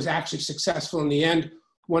that was actually successful in the end.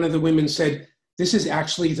 One of the women said, "This is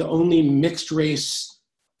actually the only mixed race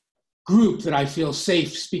group that I feel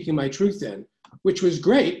safe speaking my truth in," which was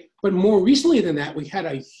great. But more recently than that, we had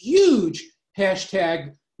a huge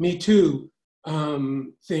 #MeToo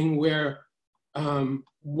thing where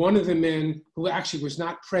one of the men who actually was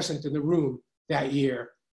not present in the room that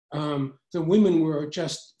year, the women were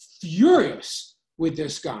just furious with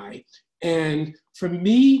this guy. And for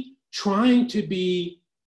me, trying to be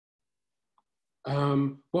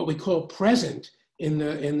what we call present in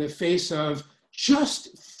the face of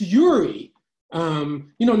just fury,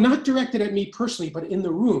 not directed at me personally, but in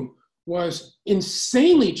the room, was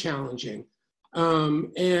insanely challenging.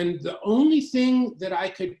 And the only thing that I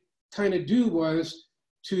could kind of do was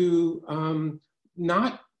to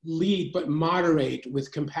not lead, but moderate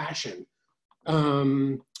with compassion.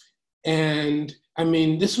 And I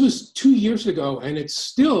mean, this was 2 years ago, and it's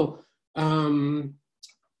still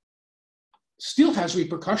has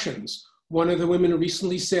repercussions. One of the women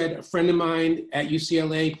recently said, a friend of mine at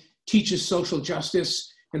UCLA teaches social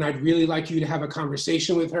justice, and I'd really like you to have a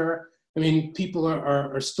conversation with her. I mean, people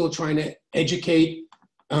are still trying to educate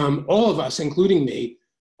all of us, including me.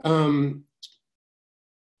 I'm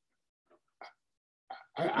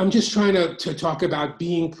just trying to talk about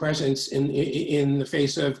being present in the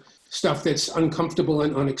face of stuff that's uncomfortable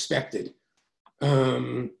and unexpected.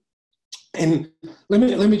 And let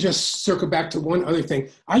me just circle back to one other thing.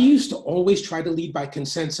 I used to always try to lead by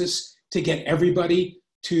consensus to get everybody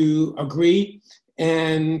to agree.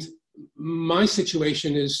 And my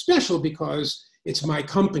situation is special because it's my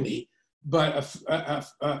company. But a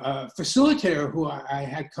facilitator who I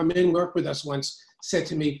had come in work with us once said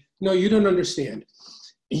to me, "No, you don't understand.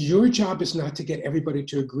 Your job is not to get everybody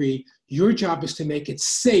to agree. Your job is to make it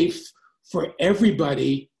safe for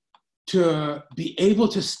everybody to be able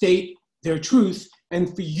to state their truth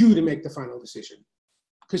and for you to make the final decision,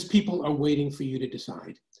 because people are waiting for you to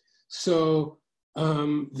decide." So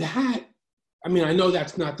I know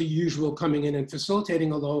that's not the usual coming in and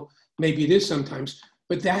facilitating, although maybe it is sometimes,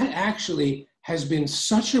 but that actually has been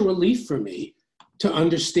such a relief for me to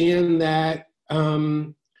understand that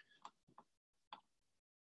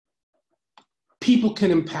people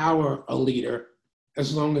can empower a leader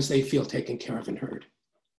as long as they feel taken care of and heard.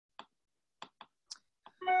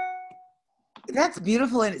 That's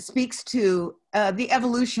beautiful, and it speaks to the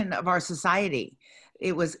evolution of our society.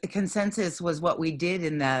 It was consensus was what we did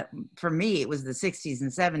for me, it was the 60s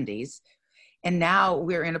and 70s. And now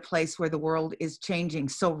we're in a place where the world is changing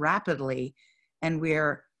so rapidly, and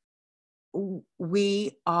the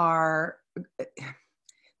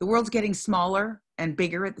world's getting smaller and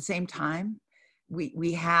bigger at the same time.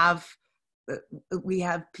 We have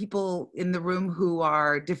people in the room who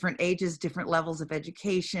are different ages, different levels of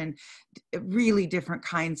education, really different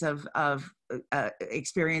kinds of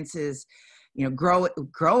experiences,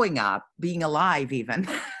 growing up, being alive even.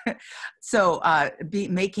 So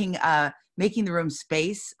making the room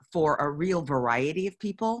space for a real variety of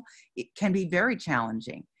people, it can be very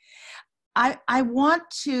challenging. I want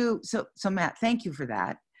to, so Matt, thank you for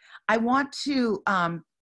that. I want to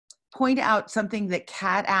point out something that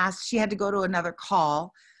Kat asked. She had to go to another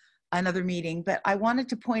meeting, but I wanted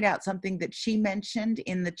to point out something that she mentioned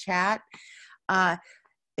in the chat.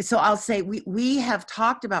 So I'll say we have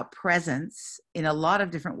talked about presence in a lot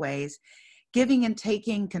of different ways, giving and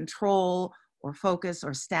taking, control or focus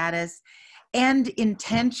or status, and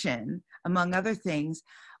intention, among other things.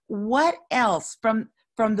 What else from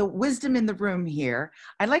the wisdom in the room here?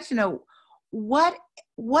 I'd like to know what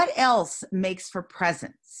else makes for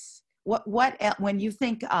presence. What when you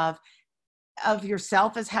think of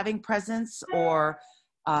yourself as having presence, or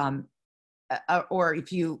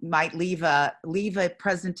if you might leave a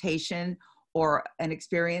presentation or an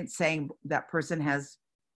experience saying that person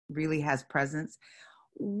really has presence,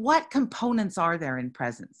 what components are there in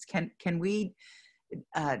presence? Can we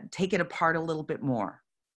take it apart a little bit more?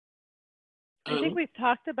 I think we've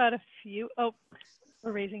talked about a few. Oh,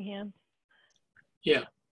 we're raising hands. Yeah.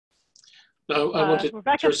 No,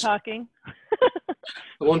 Rebecca's talking. I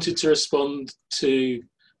wanted to respond to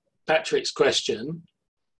Patrick's question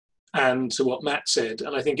and to what Matt said,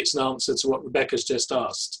 and I think it's an answer to what Rebecca's just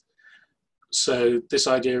asked. So this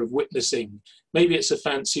idea of witnessing, maybe it's a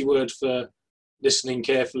fancy word for listening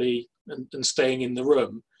carefully and staying in the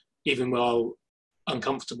room, even while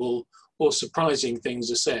uncomfortable or surprising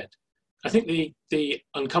things are said. I think the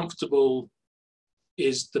uncomfortable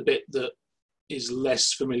is the bit that is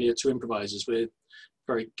less familiar to improvisers. We're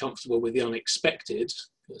very comfortable with the unexpected,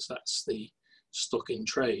 because that's the stock in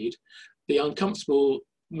trade. The uncomfortable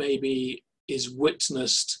maybe is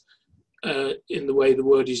witnessed in the way the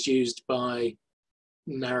word is used by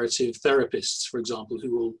narrative therapists, for example,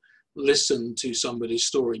 who will listen to somebody's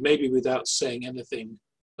story, maybe without saying anything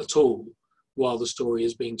at all while the story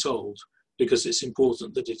is being told, because it's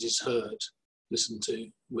important that it is heard, listened to,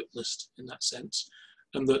 witnessed in that sense.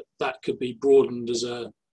 And that could be broadened as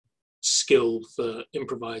a skill for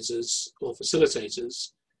improvisers or facilitators,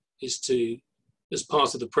 is to, as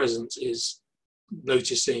part of the presence, is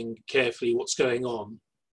noticing carefully what's going on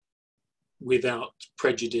without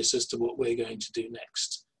prejudice as to what we're going to do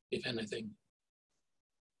next, if anything.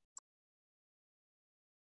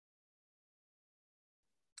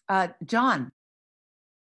 John.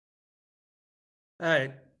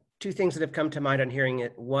 Two things that have come to mind on hearing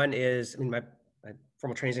it. One is, I mean, my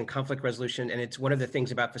formal training is in conflict resolution, and it's one of the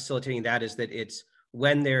things about facilitating that is that it's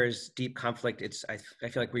when there's deep conflict, I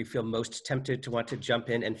feel like we feel most tempted to want to jump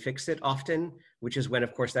in and fix it often, which is when,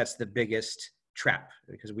 of course, that's the biggest trap,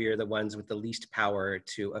 because we are the ones with the least power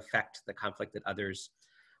to affect the conflict that others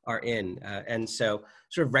are in. And so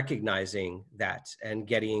sort of recognizing that and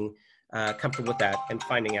getting comfortable with that and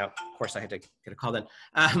finding out, of course, I had to get a call then,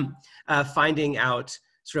 finding out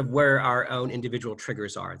sort of where our own individual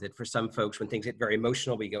triggers are. That for some folks, when things get very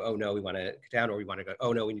emotional, we go, oh no, we want to get down, or we want to go,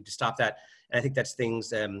 oh no, we need to stop that. And I think that's things,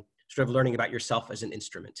 sort of learning about yourself as an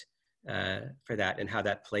instrument for that, and how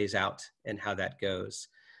that plays out and how that goes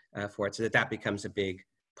for it, so that becomes a big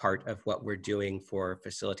part of what we're doing for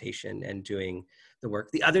facilitation and doing the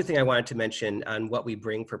work. The other thing I wanted to mention on what we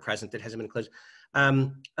bring for present that hasn't been closed,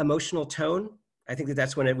 emotional tone. I think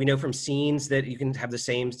that's when we know from scenes that you can have the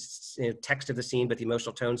same text of the scene, but the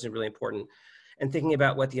emotional tones are really important. And thinking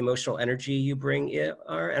about what the emotional energy you bring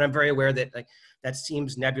are. And I'm very aware that that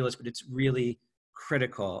seems nebulous, but it's really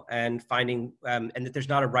critical. And finding, and that there's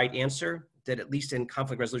not a right answer, that at least in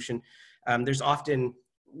conflict resolution, there's often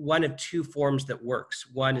one of two forms that works.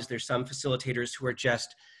 One is there's some facilitators who are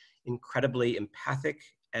just incredibly empathic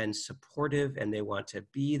and supportive, and they want to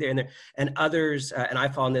be there, and others, and I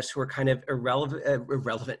fall in this, who are kind of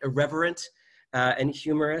irreverent, and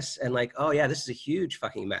humorous, and like, oh yeah, this is a huge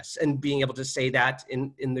fucking mess, and being able to say that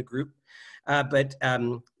in the group. But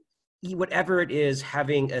whatever it is,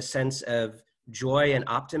 having a sense of joy and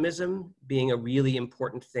optimism being a really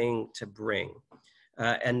important thing to bring.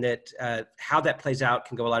 And that how that plays out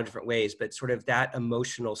can go a lot of different ways, but sort of that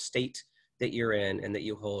emotional state that you're in and that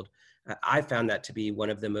you hold, I found that to be one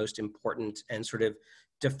of the most important and sort of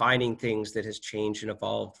defining things that has changed and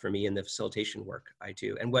evolved for me in the facilitation work I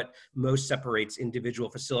do. And what most separates individual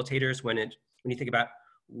facilitators when you think about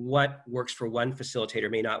what works for one facilitator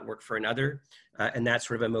may not work for another, and that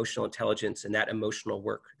sort of emotional intelligence and that emotional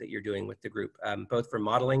work that you're doing with the group, both for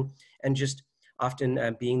modeling and just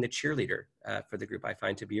often being the cheerleader for the group, I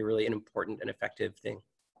find to be a really an important and effective thing.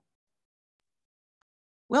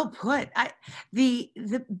 Well put. The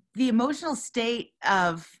emotional state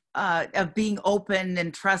of being open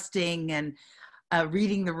and trusting and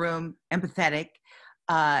reading the room, empathetic,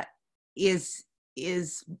 is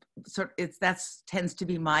sort of, tends to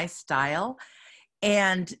be my style,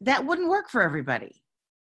 and that wouldn't work for everybody.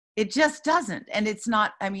 It just doesn't. And it's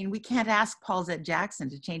not, I mean, we can't ask Paul Z. Jackson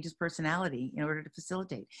to change his personality in order to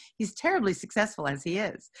facilitate. He's terribly successful as he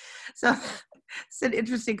is. So it's an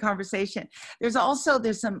interesting conversation. There's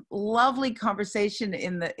some lovely conversation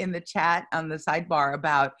in the chat on the sidebar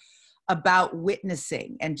about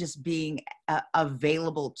witnessing and just being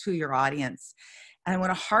available to your audience. And I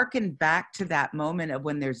want to hearken back to that moment of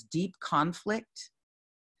when there's deep conflict,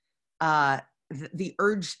 the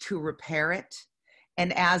urge to repair it.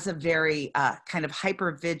 And as a very kind of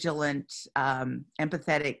hyper-vigilant,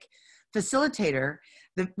 empathetic facilitator,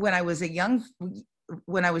 when I was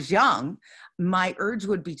young, my urge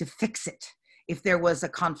would be to fix it if there was a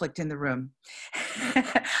conflict in the room.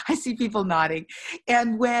 I see people nodding.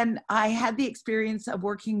 And when I had the experience of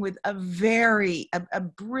working with a brilliant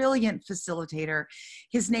facilitator,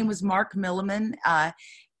 his name was Mark Milliman.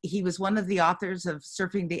 He was one of the authors of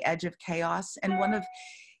Surfing the Edge of Chaos, and one of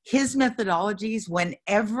his methodologies,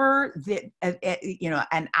 whenever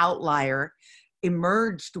an outlier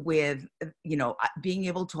emerged with, being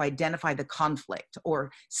able to identify the conflict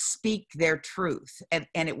or speak their truth, and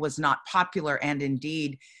it was not popular, and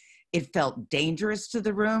indeed it felt dangerous to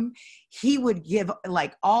the room, he would give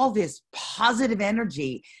like all this positive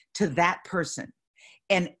energy to that person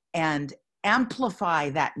and amplify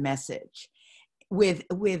that message with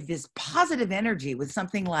this positive energy, with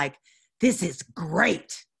something like, "This is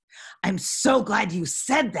great. I'm so glad you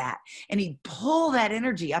said that." And he'd pull that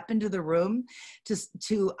energy up into the room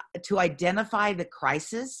to identify the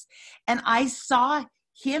crisis. And I saw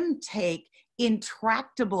him take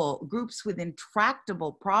groups with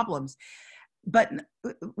intractable problems. But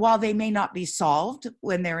while they may not be solved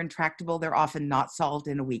when they're intractable, they're often not solved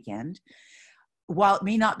in a weekend. While it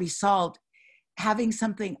may not be solved, having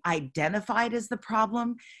something identified as the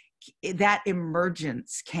problem, that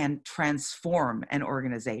emergence can transform an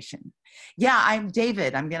organization. Yeah, I'm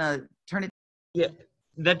David. I'm going to turn it. Yeah,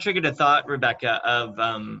 that triggered a thought, Rebecca, of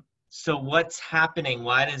so what's happening?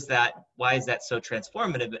 Why is that so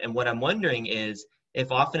transformative? And what I'm wondering is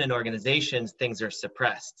if often in organizations things are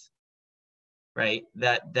suppressed. right?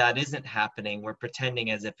 That isn't happening. We're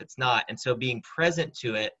pretending as if it's not. And so being present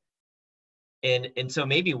to it, and so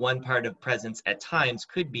maybe one part of presence at times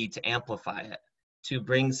could be to amplify it, to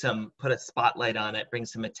put a spotlight on it, bring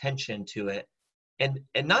some attention to it. And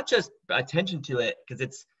not just attention to it,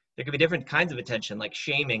 because there could be different kinds of attention, like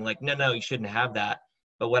shaming, like, no, you shouldn't have that.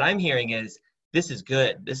 But what I'm hearing is, this is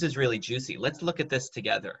good. This is really juicy. Let's look at this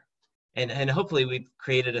together. And hopefully we've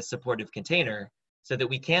created a supportive container so that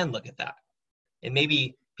we can look at that. And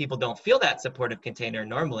maybe people don't feel that supportive container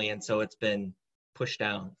normally, and so it's been pushed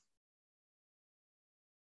down.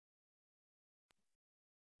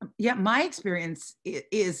 Yeah, my experience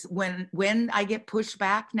is when I get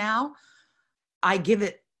pushback now, I give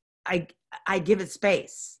it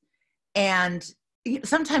space. And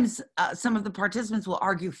sometimes some of the participants will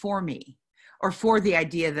argue for me or for the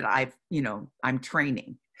idea that I'm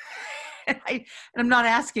training. And I'm not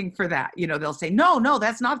asking for that. They'll say, no,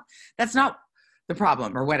 that's not the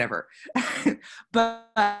problem or whatever. But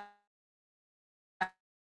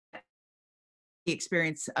the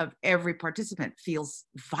experience of every participant feels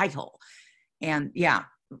vital. And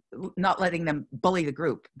not letting them bully the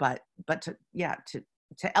group, but to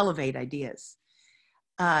elevate ideas.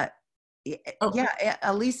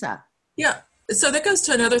 Elisa. Yeah, so that goes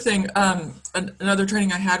to another thing. Another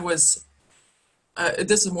training I had was,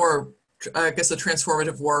 this is more, I guess, a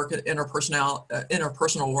transformative work,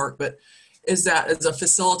 interpersonal work, but is that as a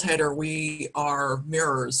facilitator, we are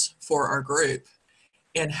mirrors for our group,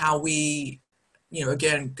 and how we,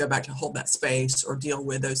 again, go back to hold that space or deal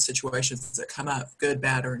with those situations that come up, good,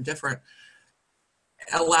 bad, or indifferent,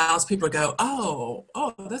 allows people to go, oh,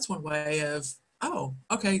 that's one way of, oh,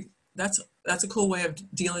 okay, that's a cool way of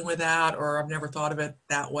dealing with that, or I've never thought of it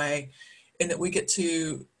that way. And that we get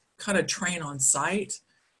to kind of train on site.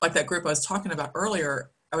 Like that group I was talking about earlier,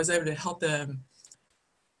 I was able to help them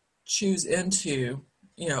choose into,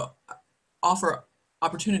 offer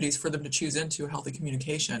opportunities for them to choose into healthy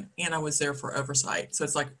communication. And I was there for oversight. So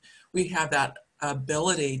it's like we have that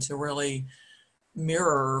ability to really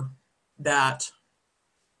mirror that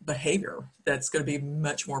behavior that's going to be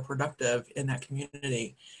much more productive in that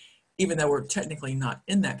community, even though we're technically not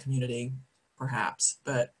in that community, perhaps.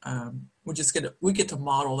 But we get to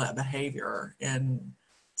model that behavior and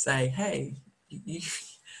say, hey,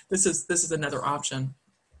 this is another option.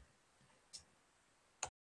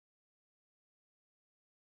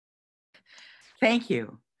 Thank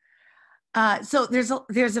you. So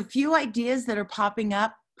there's a few ideas that are popping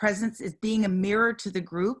up. Presence is being a mirror to the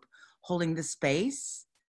group, holding the space.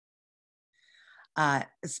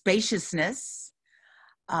 Spaciousness,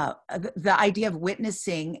 the idea of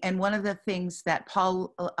witnessing. And one of the things that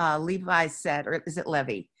Paul Levi said, or is it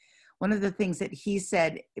Levy? One of the things that he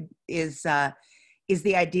said is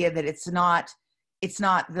the idea that it's not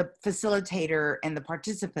the facilitator and the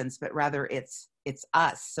participants, but rather it's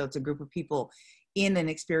us. So it's a group of people in an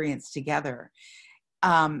experience together.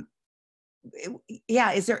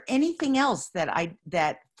 Is there anything else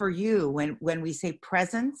that for you, when we say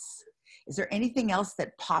presence, is there anything else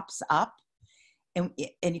that pops up? And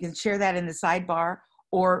you can share that in the sidebar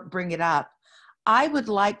or bring it up. I would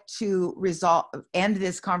like to end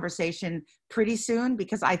this conversation pretty soon,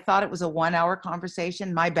 because I thought it was a 1-hour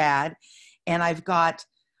conversation. My bad. And I've got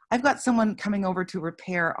someone coming over to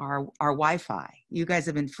repair our Wi-Fi. You guys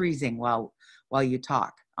have been freezing while you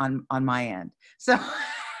talk on my end. So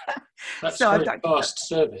that's very fast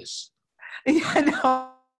service. Yeah, no.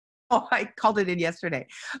 I called it in yesterday,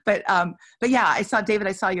 but yeah, I saw David.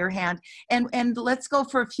 I saw your hand, and let's go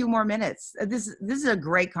for a few more minutes. This is a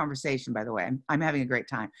great conversation, by the way. I'm having a great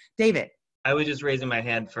time. David, I was just raising my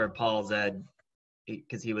hand for Paul's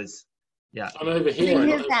because he was, I'm over here.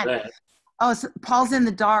 Over there. Oh, so Paul's in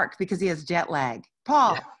the dark because he has jet lag.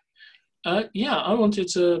 Paul. I wanted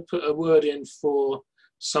to put a word in for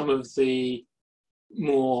some of the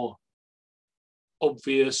more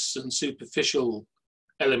obvious and superficial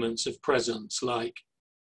elements of presence, like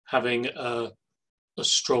having a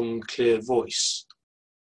strong, clear voice.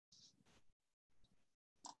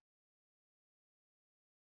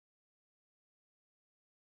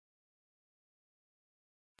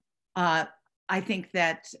 I think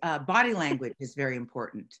that body language is very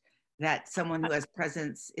important, that someone who has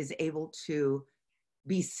presence is able to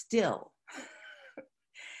be still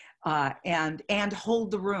and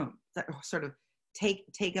hold the room, sort of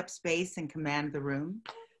take up space and command the room.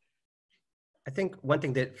 I think one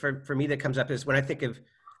thing that for me that comes up is when I think of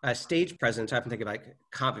stage presence, I often think of like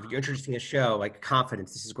if you're introducing a show, like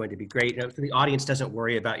confidence, this is going to be great. So the audience doesn't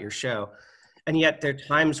worry about your show. And yet there are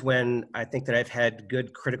times when I think that I've had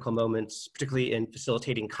good critical moments, particularly in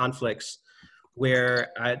facilitating conflicts,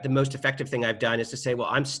 where the most effective thing I've done is to say, well,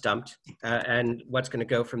 I'm stumped, and what's going to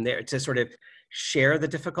go from there, to sort of share the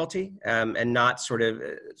difficulty, and not sort of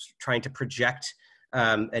trying to project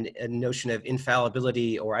a notion of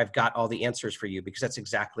infallibility, or I've got all the answers for you, because that's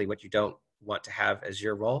exactly what you don't want to have as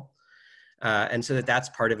your role. And so that's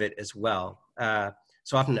part of it as well.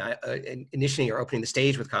 So often initiating or opening the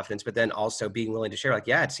stage with confidence, but then also being willing to share, like,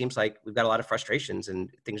 yeah, it seems like we've got a lot of frustrations and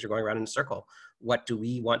things are going around in a circle. What do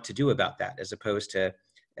we want to do about that? As opposed to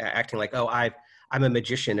acting like, oh, I'm a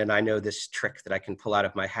magician and I know this trick that I can pull out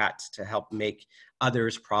of my hat to help make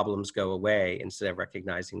others' problems go away, instead of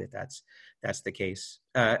recognizing that that's the case.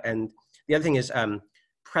 And the other thing is,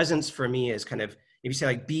 presence for me is kind of, if you say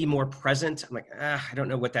like, be more present, I'm like, I don't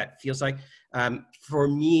know what that feels like. For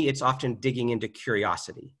me, it's often digging into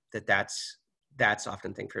curiosity. That's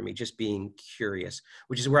often the thing for me, just being curious,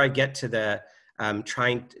 which is where I get to the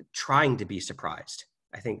trying to be surprised.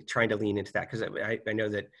 I think trying to lean into that, because I know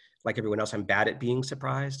that, like everyone else, I'm bad at being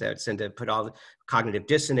surprised. I tend to put all the cognitive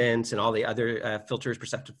dissonance and all the other filters,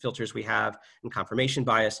 perceptive filters we have, and confirmation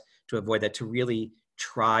bias to avoid that, to really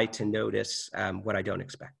try to notice what I don't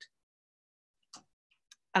expect.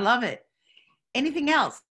 I love it. Anything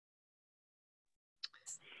else?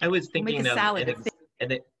 I was thinking We'll of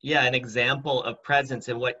an example of presence,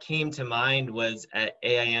 and what came to mind was at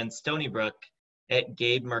AIN Stony Brook at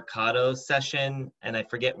Gabe Mercado's session, and I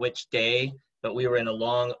forget which day, but we were in a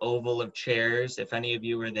long oval of chairs, if any of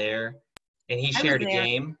you were there, and he shared a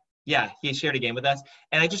game. Yeah, he shared a game with us.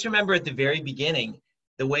 And I just remember at the very beginning,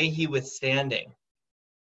 the way he was standing.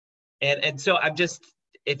 And so I'm just,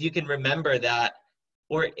 if you can remember that,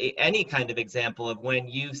 or any kind of example of when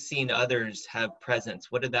you've seen others have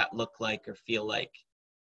presence, what did that look like or feel like?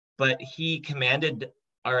 But he commanded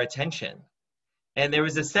our attention. And there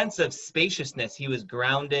was a sense of spaciousness. He was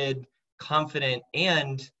grounded, confident,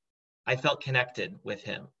 and I felt connected with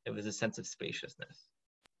him. It was a sense of spaciousness.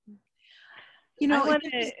 You know,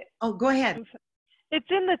 oh, go ahead. It's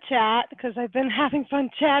in the chat because I've been having fun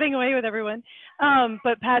chatting away with everyone.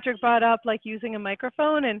 But Patrick brought up like using a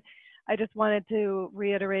microphone, and I just wanted to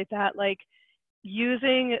reiterate that, like,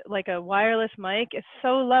 using like a wireless mic is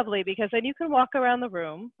so lovely, because then you can walk around the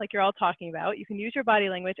room like you're all talking about, you can use your body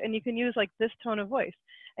language, and you can use like this tone of voice,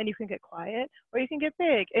 and you can get quiet or you can get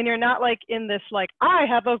big, and you're not like in this like, I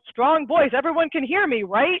have a strong voice, everyone can hear me,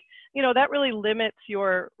 right? You know, that really limits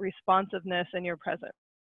your responsiveness and your presence.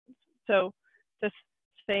 So just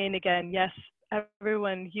saying again, yes,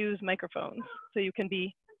 everyone use microphones so you can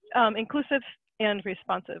be inclusive and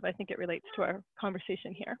responsive. I think it relates to our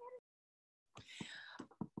conversation here.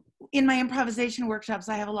 In my improvisation workshops,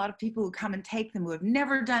 I have a lot of people who come and take them who have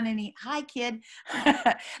never done any, hi kid,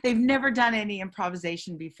 they've never done any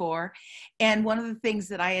improvisation before. And one of the things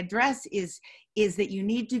that I address is that you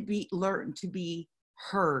need to learn to be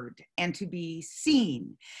heard and to be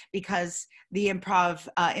seen, because the improv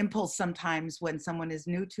impulse sometimes when someone is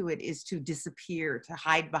new to it is to disappear, to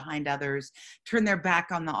hide behind others, turn their back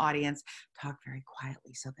on the audience, talk very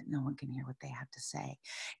quietly so that no one can hear what they have to say.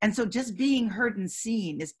 And so just being heard and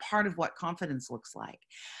seen is part of what confidence looks like.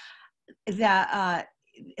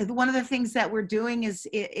 One of the things that we're doing is,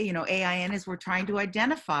 you know, AIN is we're trying to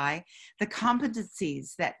identify the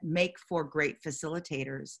competencies that make for great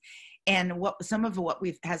facilitators. And some of what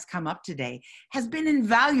has come up today has been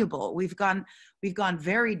invaluable. We've gone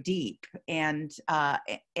very deep, and I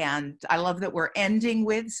love that we're ending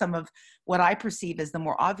with some of what I perceive as the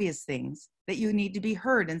more obvious things, that you need to be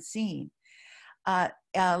heard and seen.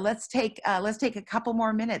 Let's take a couple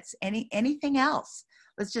more minutes. Anything else?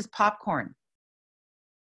 Let's just popcorn.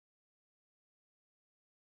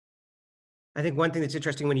 I think one thing that's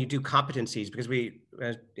interesting when you do competencies, because we,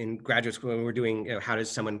 in graduate school, when we're doing, you know, how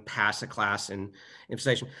does someone pass a class in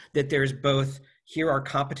facilitation, that there's both, here are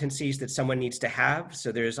competencies that someone needs to have.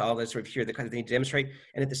 So there's all this sort of here, the kind of thing to demonstrate.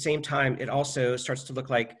 And at the same time, it also starts to look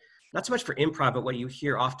like, not so much for improv, but what you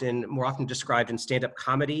hear more often described in stand-up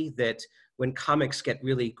comedy, that when comics get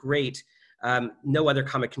really great, no other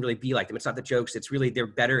comic can really be like them. It's not the jokes, it's really, they're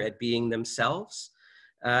better at being themselves.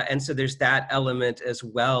 And so there's that element as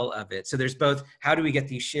well of it. So there's both, how do we get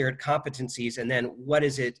these shared competencies, and then what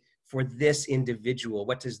is it for this individual?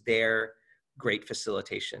 What does their great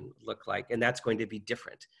facilitation look like? And that's going to be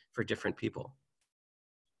different for different people.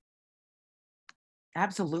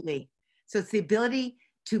 Absolutely. So it's the ability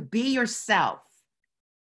to be yourself,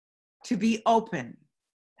 to be open,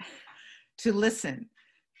 to listen,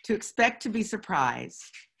 to expect to be surprised,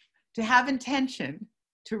 to have intention,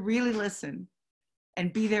 to really listen,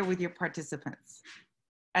 and be there with your participants,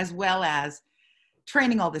 as well as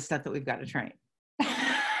training all this stuff that we've got to train.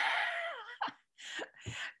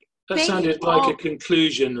 That Thank sounded you, like Paul. a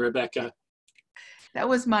conclusion, Rebecca. That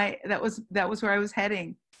was where I was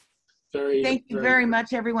heading. Very. Thank you very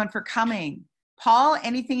much, everyone, for coming. Paul,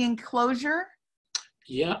 anything in closure?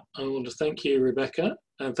 Yeah, I want to thank you, Rebecca,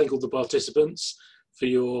 and thank all the participants for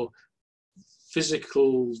your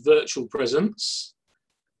physical virtual presence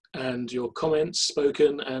and your comments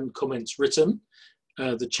spoken and comments written.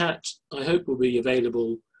 The chat, I hope, will be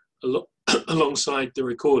available alongside the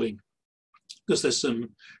recording, because there's some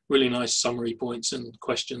really nice summary points and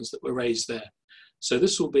questions that were raised there. So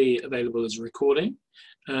this will be available as a recording,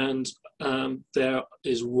 and there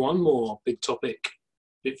is one more big topic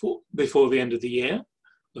before the end of the year.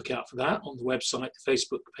 Look out for that on the website, the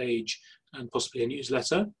Facebook page, and possibly a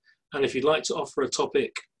newsletter. And if you'd like to offer a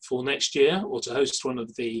topic for next year, or to host one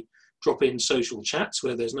of the drop-in social chats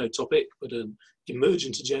where there's no topic but an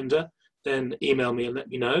emergent agenda, then email me and let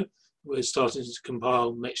me know. We're starting to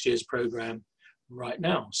compile next year's program right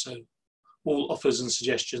now. So all offers and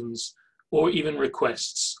suggestions, or even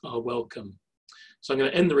requests, are welcome. So I'm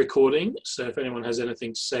going to end the recording. So if anyone has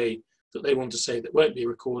anything to say that they want to say that won't be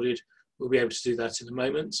recorded, we'll be able to do that in a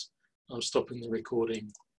moment. I'm stopping the recording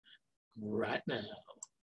right now.